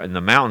where in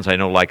the mountains, I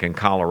know like in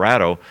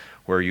Colorado,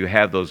 where you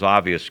have those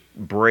obvious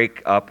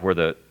break up where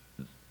the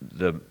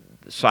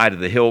side of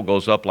the hill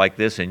goes up like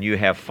this, and you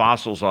have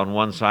fossils on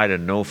one side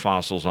and no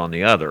fossils on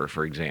the other,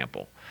 for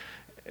example,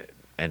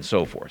 and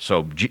so forth.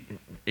 So,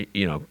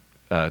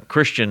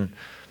 Christian,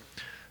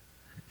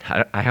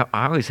 I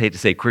always hate to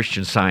say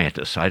Christian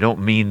scientists. I don't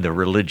mean the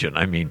religion.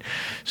 I mean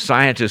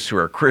scientists who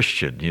are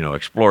Christian,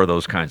 explore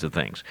those kinds of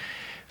things.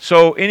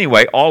 So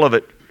anyway, all of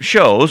it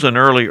shows an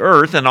early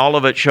earth, and all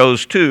of it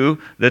shows, too,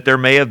 that there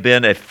may have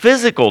been a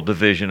physical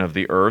division of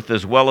the earth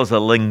as well as a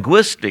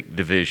linguistic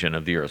division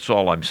of the earth. That's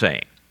all I'm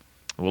saying.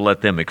 We'll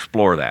let them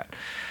explore that.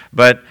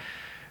 But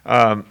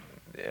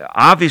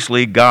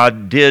obviously,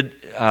 God did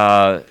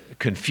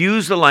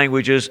confuse the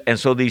languages, and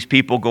so these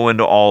people go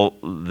into all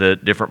the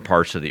different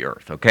parts of the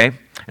earth, okay?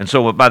 And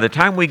so by the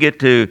time we get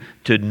to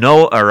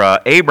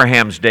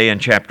Abraham's day in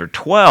chapter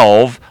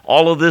 12,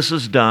 all of this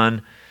is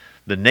done.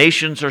 The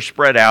nations are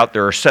spread out.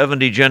 There are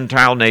 70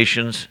 Gentile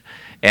nations,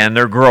 and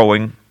they're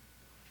growing.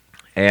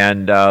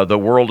 And the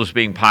world is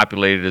being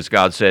populated, as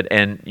God said.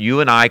 And you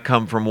and I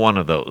come from one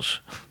of those.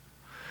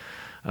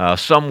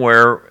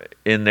 Somewhere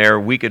in there,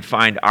 we could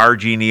find our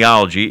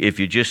genealogy if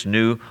you just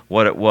knew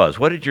what it was.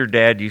 What did your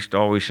dad used to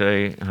always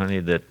say, honey,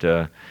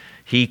 that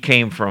he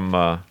came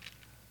from...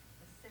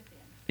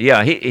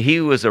 Yeah,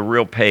 he was a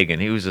real pagan.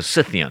 He was a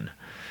Scythian.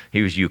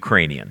 He was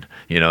Ukrainian,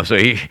 so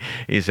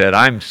he said,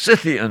 I'm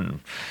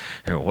Scythian,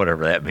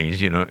 whatever that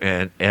means,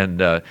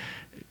 and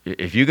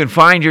if you can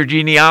find your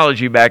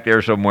genealogy back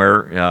there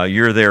somewhere,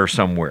 you're there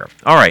somewhere.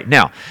 All right,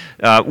 now,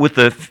 with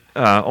the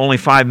only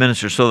 5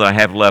 minutes or so that I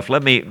have left,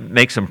 let me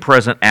make some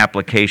present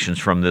applications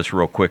from this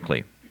real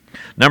quickly.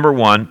 Number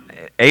one,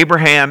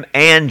 Abraham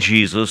and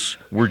Jesus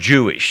were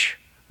Jewish.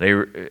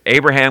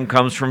 Abraham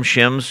comes from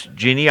Shem's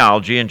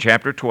genealogy in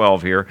chapter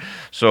 12 here,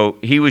 so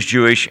he was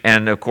Jewish,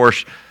 and of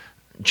course,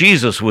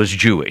 Jesus was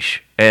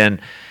Jewish. And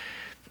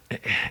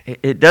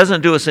it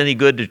doesn't do us any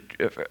good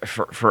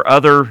for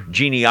other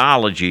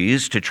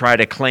genealogies to try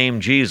to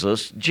claim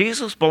Jesus.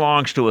 Jesus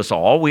belongs to us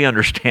all. We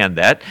understand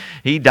that.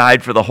 He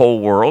died for the whole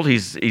world.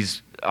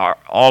 He's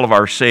all of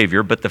our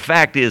Savior. But the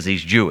fact is,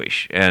 he's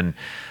Jewish. And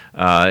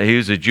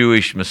he's a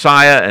Jewish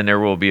Messiah, and there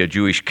will be a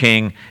Jewish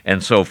king,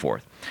 and so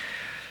forth.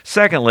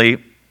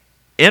 Secondly,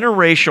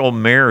 interracial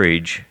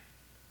marriage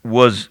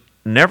was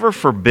never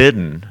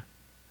forbidden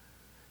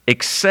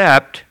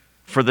except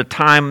for the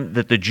time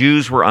that the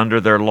Jews were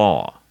under their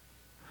law.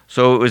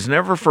 So it was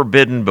never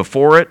forbidden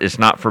before it. It's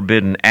not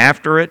forbidden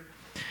after it.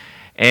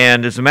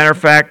 And as a matter of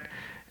fact,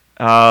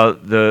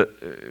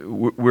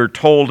 we're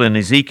told in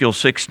Ezekiel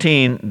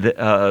 16,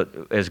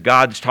 as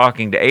God's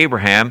talking to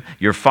Abraham,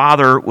 your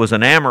father was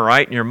an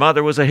Amorite and your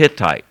mother was a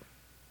Hittite.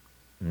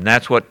 And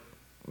that's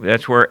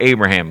where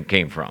Abraham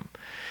came from.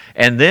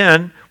 And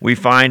then we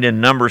find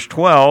in Numbers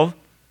 12,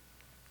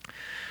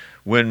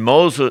 when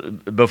Moses,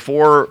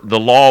 before the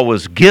law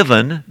was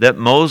given, that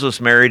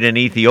Moses married an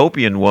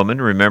Ethiopian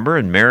woman, remember,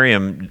 and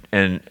Miriam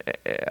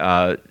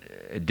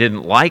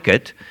didn't like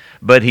it,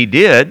 but he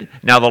did.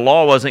 Now the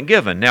law wasn't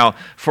given. Now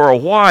for a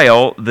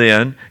while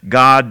then,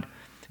 God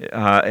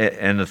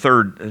And the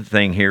third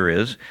thing here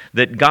is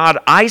that God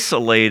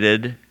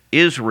isolated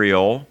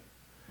Israel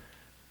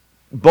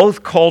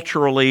both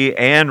culturally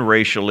and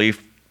racially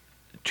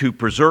to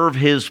preserve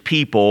his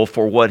people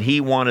for what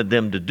he wanted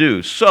them to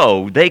do.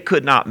 So they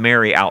could not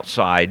marry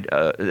outside.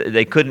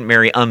 They couldn't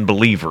marry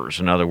unbelievers.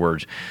 In other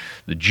words,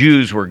 the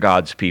Jews were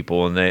God's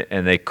people,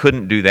 and they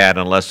couldn't do that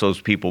unless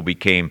those people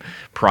became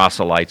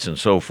proselytes and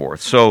so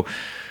forth. So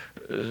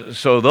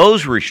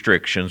those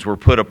restrictions were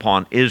put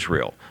upon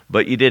Israel,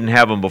 but you didn't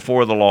have them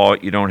before the law.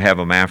 You don't have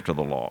them after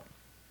the law.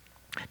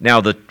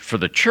 Now, for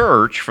the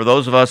church, for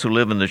those of us who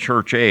live in the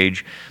church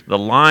age, the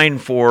line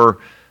for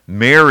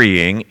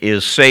marrying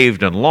is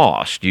saved and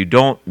lost. You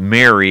don't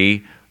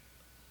marry,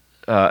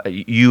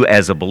 you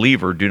as a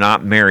believer, do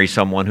not marry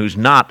someone who's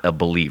not a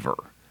believer.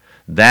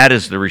 That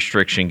is the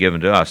restriction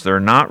given to us. There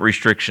are not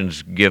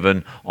restrictions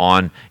given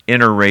on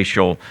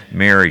interracial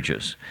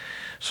marriages.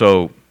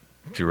 So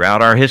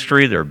throughout our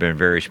history, there have been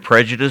various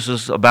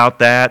prejudices about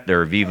that.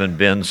 There have even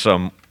been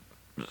some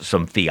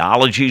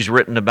theologies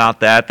written about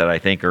that I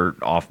think are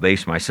off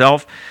base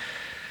myself.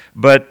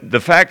 But the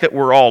fact that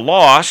we're all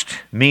lost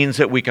means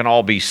that we can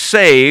all be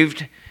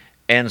saved,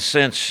 and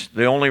since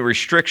the only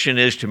restriction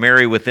is to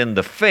marry within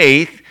the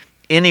faith,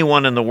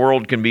 anyone in the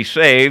world can be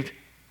saved,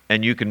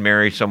 and you can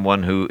marry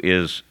someone who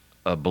is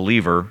a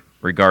believer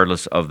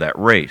regardless of that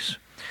race.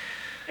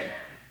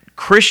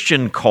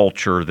 Christian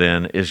culture,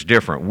 then, is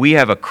different. We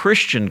have a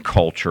Christian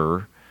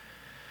culture,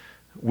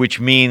 which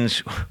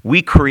means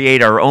we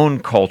create our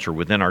own culture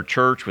within our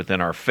church, within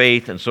our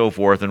faith, and so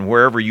forth, and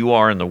wherever you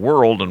are in the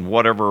world and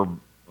whatever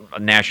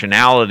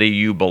nationality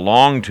you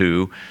belong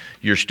to,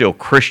 you're still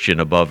Christian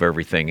above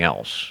everything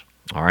else.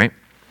 All right?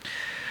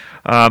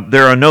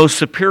 There are no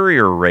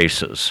superior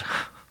races.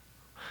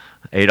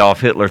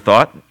 Adolf Hitler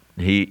thought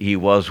he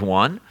was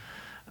one.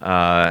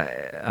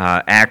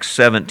 Acts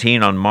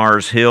 17 on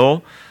Mars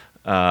Hill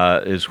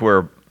is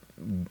where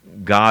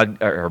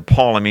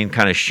Paul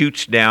kind of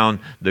shoots down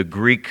the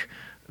Greek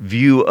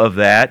view of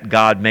that.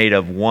 God made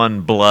of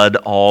one blood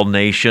all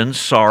nations.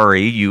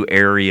 Sorry, you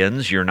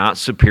Aryans, you're not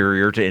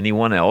superior to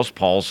anyone else,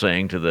 Paul's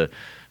saying to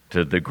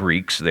the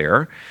Greeks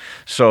there.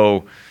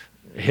 So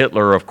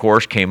Hitler, of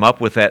course, came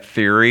up with that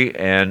theory,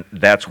 and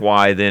that's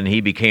why then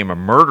he became a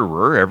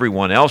murderer.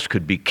 Everyone else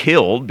could be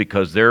killed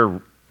because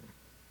their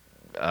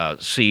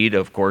seed,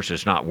 of course,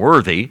 is not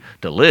worthy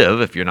to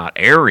live if you're not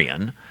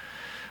Aryan.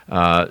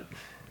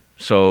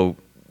 So,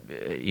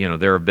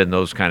 there have been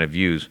those kind of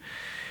views.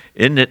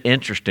 Isn't it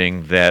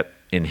interesting that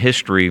in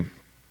history,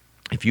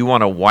 if you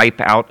want to wipe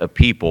out a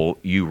people,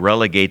 you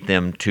relegate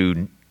them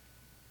to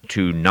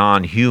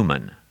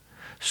non-human.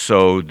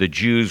 So the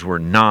Jews were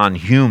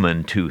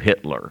non-human to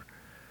Hitler.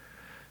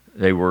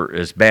 They were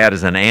as bad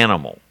as an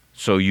animal.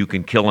 So you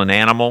can kill an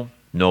animal,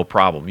 no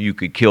problem. You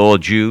could kill a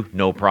Jew,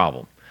 no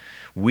problem.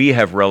 We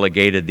have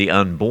relegated the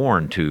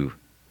unborn to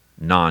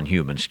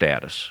non-human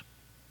status.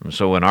 And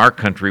so in our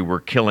country, we're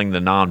killing the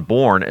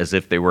non-born as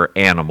if they were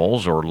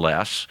animals or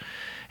less,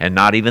 and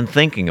not even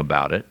thinking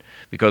about it,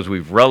 because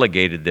we've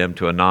relegated them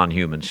to a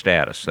non-human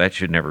status. That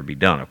should never be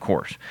done, of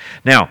course.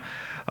 Now,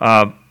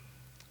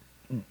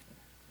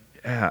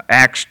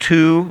 Acts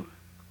 2,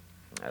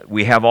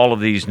 we have all of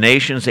these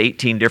nations,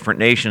 18 different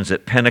nations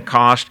at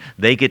Pentecost.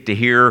 They get to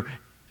hear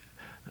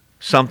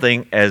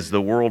something as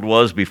the world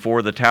was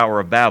before the Tower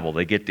of Babel.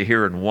 They get to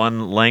hear in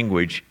one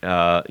language, in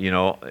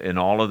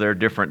all of their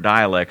different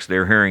dialects.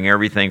 They're hearing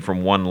everything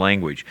from one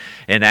language.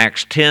 In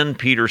Acts 10,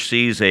 Peter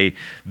sees a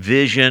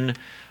vision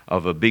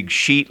of a big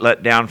sheet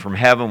let down from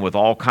heaven with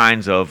all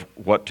kinds of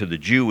what to the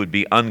Jew would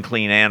be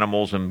unclean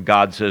animals, and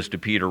God says to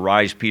Peter,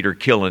 "Rise, Peter,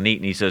 kill and eat."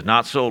 And he says,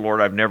 "Not so,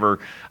 Lord, I've never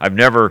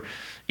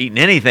eaten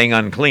anything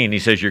unclean." He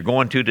says, "You're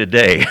going to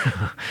today."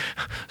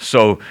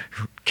 So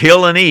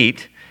kill and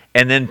eat.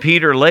 And then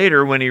Peter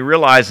later, when he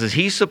realizes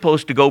he's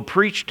supposed to go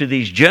preach to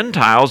these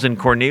Gentiles in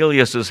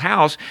Cornelius'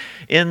 house,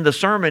 in the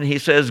sermon he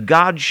says,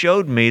 "God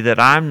showed me that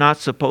I'm not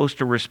supposed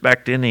to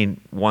respect any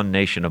one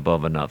nation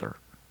above another."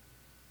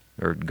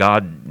 Or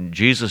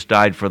Jesus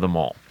died for them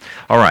all.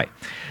 All right.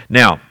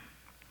 Now,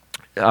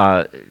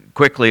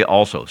 quickly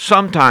also,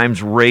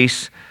 sometimes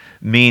race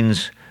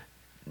means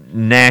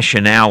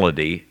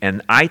nationality,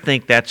 and I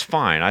think that's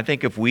fine. I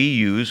think if we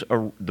use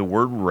the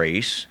word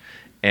race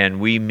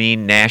and we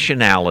mean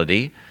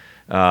nationality,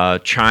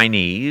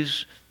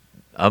 Chinese,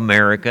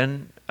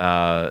 American,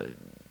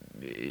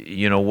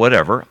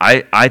 whatever,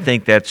 I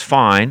think that's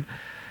fine.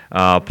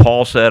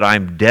 Paul said,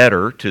 "I'm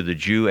debtor to the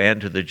Jew and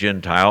to the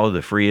Gentile,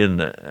 the free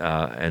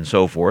and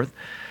so forth."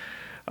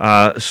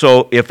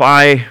 So if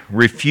I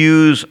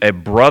refuse a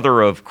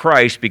brother of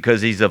Christ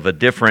because he's of a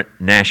different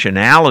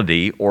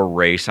nationality or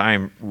race,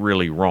 I'm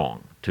really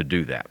wrong to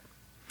do that.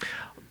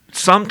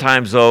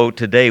 Sometimes, though,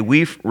 today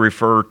we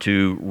refer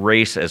to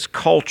race as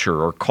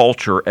culture or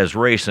culture as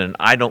race, and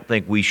I don't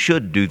think we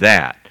should do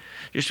that.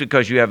 Just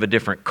because you have a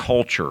different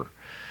culture,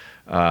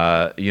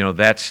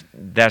 that's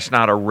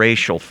not a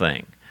racial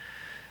thing.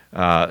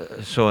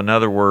 So in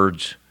other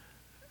words,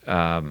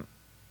 an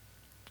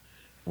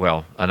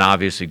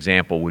obvious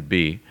example would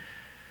be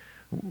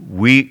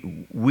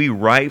we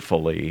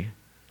rightfully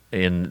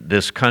in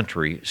this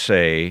country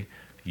say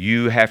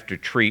you have to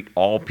treat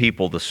all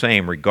people the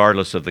same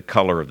regardless of the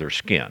color of their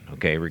skin,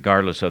 okay,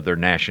 regardless of their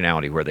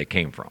nationality, where they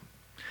came from.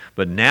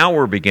 But now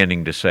we're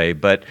beginning to say,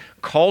 but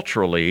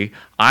culturally,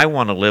 I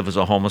want to live as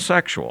a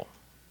homosexual.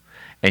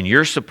 And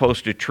you're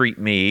supposed to treat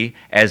me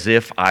as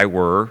if I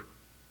were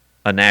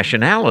a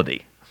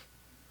nationality,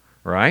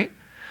 right?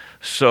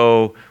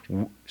 So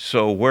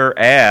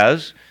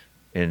whereas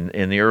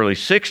in the early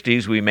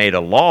 60s we made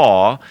a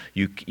law,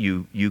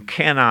 you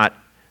cannot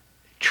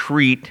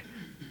treat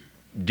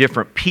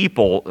different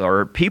people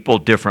or people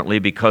differently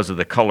because of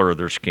the color of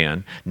their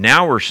skin.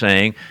 Now we're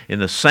saying in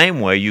the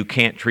same way you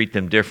can't treat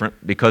them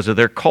different because of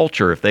their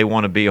culture. If they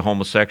want to be a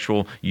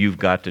homosexual, you've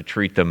got to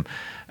treat them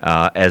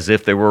as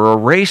if they were a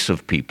race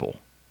of people.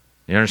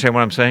 You understand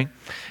what I'm saying?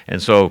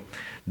 And so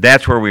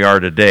that's where we are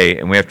today,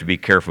 and we have to be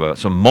careful about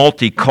it. So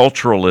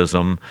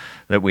multiculturalism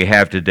that we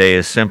have today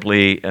is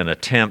simply an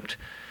attempt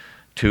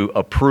to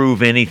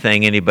approve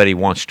anything anybody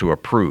wants to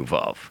approve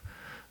of.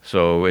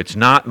 So it's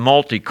not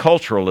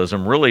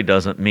multiculturalism, really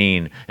doesn't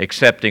mean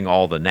accepting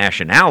all the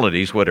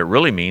nationalities. What it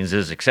really means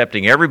is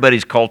accepting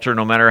everybody's culture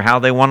no matter how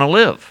they want to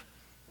live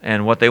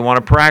and what they want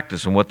to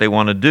practice and what they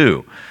want to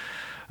do.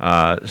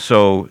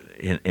 So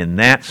in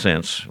that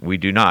sense, we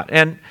do not.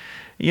 And,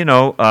 you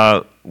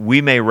know,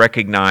 we may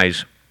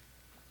recognize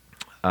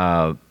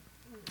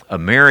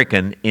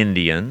American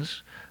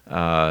Indians,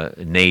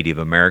 Native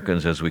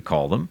Americans as we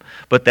call them,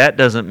 but that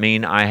doesn't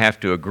mean I have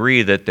to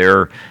agree that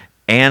their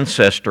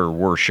ancestor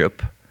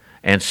worship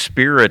and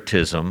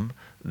spiritism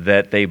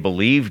that they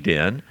believed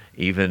in,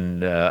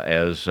 even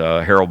as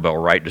Harold Bell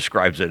Wright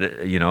describes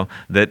it, you know,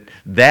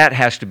 that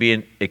has to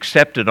be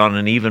accepted on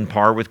an even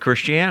par with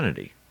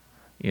Christianity.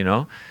 You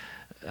know,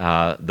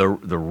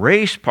 the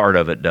race part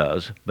of it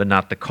does, but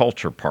not the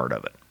culture part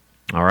of it.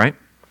 All right?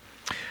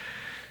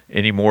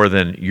 Any more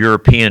than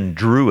European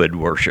Druid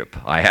worship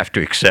I have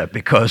to accept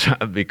because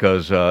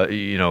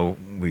you know,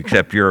 we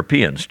accept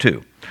Europeans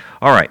too.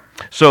 All right,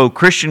 so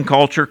Christian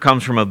culture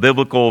comes from a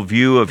biblical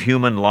view of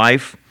human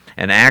life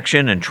and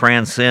action and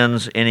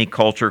transcends any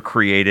culture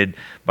created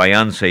by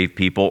unsaved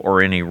people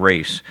or any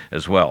race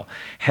as well.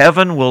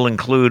 Heaven will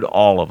include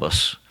all of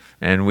us.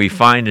 And we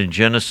find in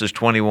Genesis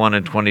 21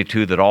 and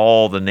 22 that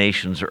all the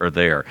nations are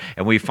there.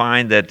 And we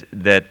find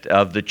that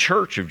of the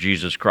church of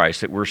Jesus Christ,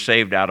 that we're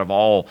saved out of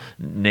all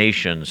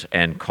nations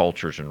and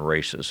cultures and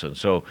races. And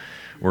so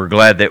we're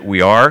glad that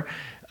we are.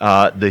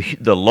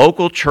 The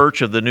local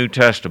church of the New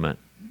Testament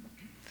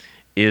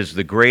is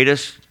the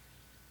greatest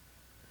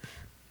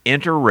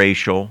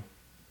interracial,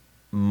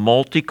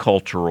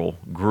 multicultural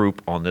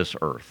group on this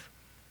earth.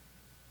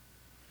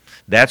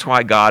 That's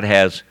why God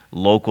has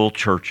local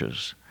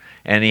churches.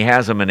 And He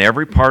has them in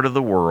every part of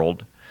the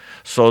world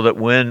so that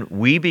when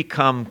we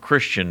become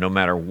Christian, no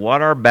matter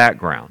what our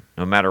background,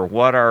 no matter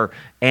what our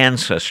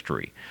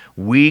ancestry,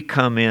 we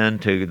come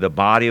into the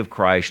body of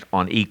Christ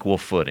on equal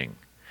footing.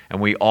 And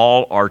we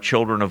all are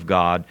children of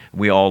God.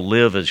 We all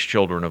live as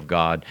children of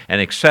God and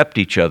accept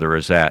each other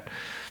as that.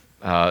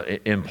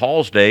 In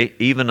Paul's day,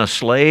 even a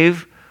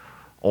slave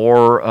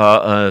or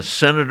a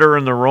senator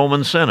in the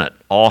Roman Senate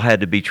all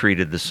had to be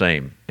treated the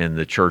same in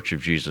the Church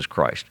of Jesus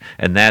Christ.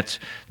 And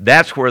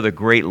that's where the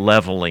great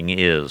leveling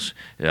is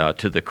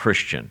to the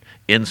Christian.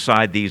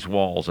 Inside these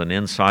walls and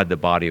inside the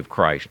body of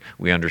Christ,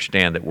 we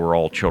understand that we're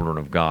all children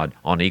of God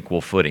on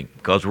equal footing.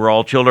 Because we're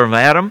all children of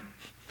Adam,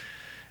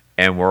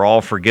 and we're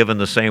all forgiven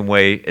the same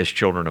way as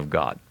children of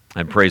God.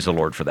 And praise the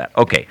Lord for that.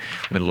 Okay,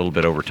 I'm a little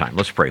bit over time.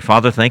 Let's pray.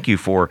 Father, thank you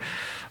for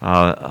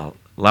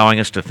allowing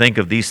us to think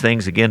of these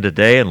things again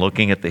today and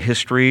looking at the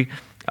history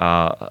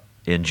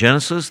in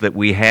Genesis that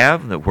we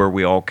have, that where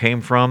we all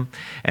came from,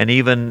 and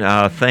even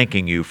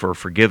thanking you for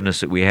forgiveness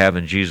that we have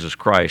in Jesus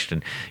Christ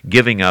and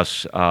giving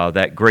us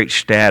that great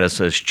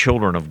status as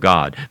children of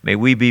God. May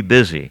we be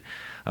busy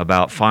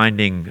about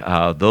finding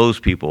those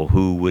people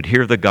who would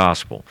hear the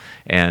gospel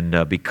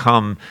and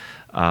become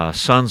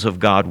sons of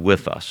God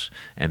with us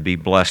and be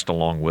blessed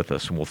along with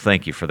us. And we'll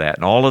thank you for that.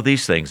 And all of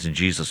these things in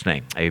Jesus'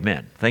 name.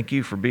 Amen. Thank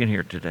you for being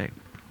here today.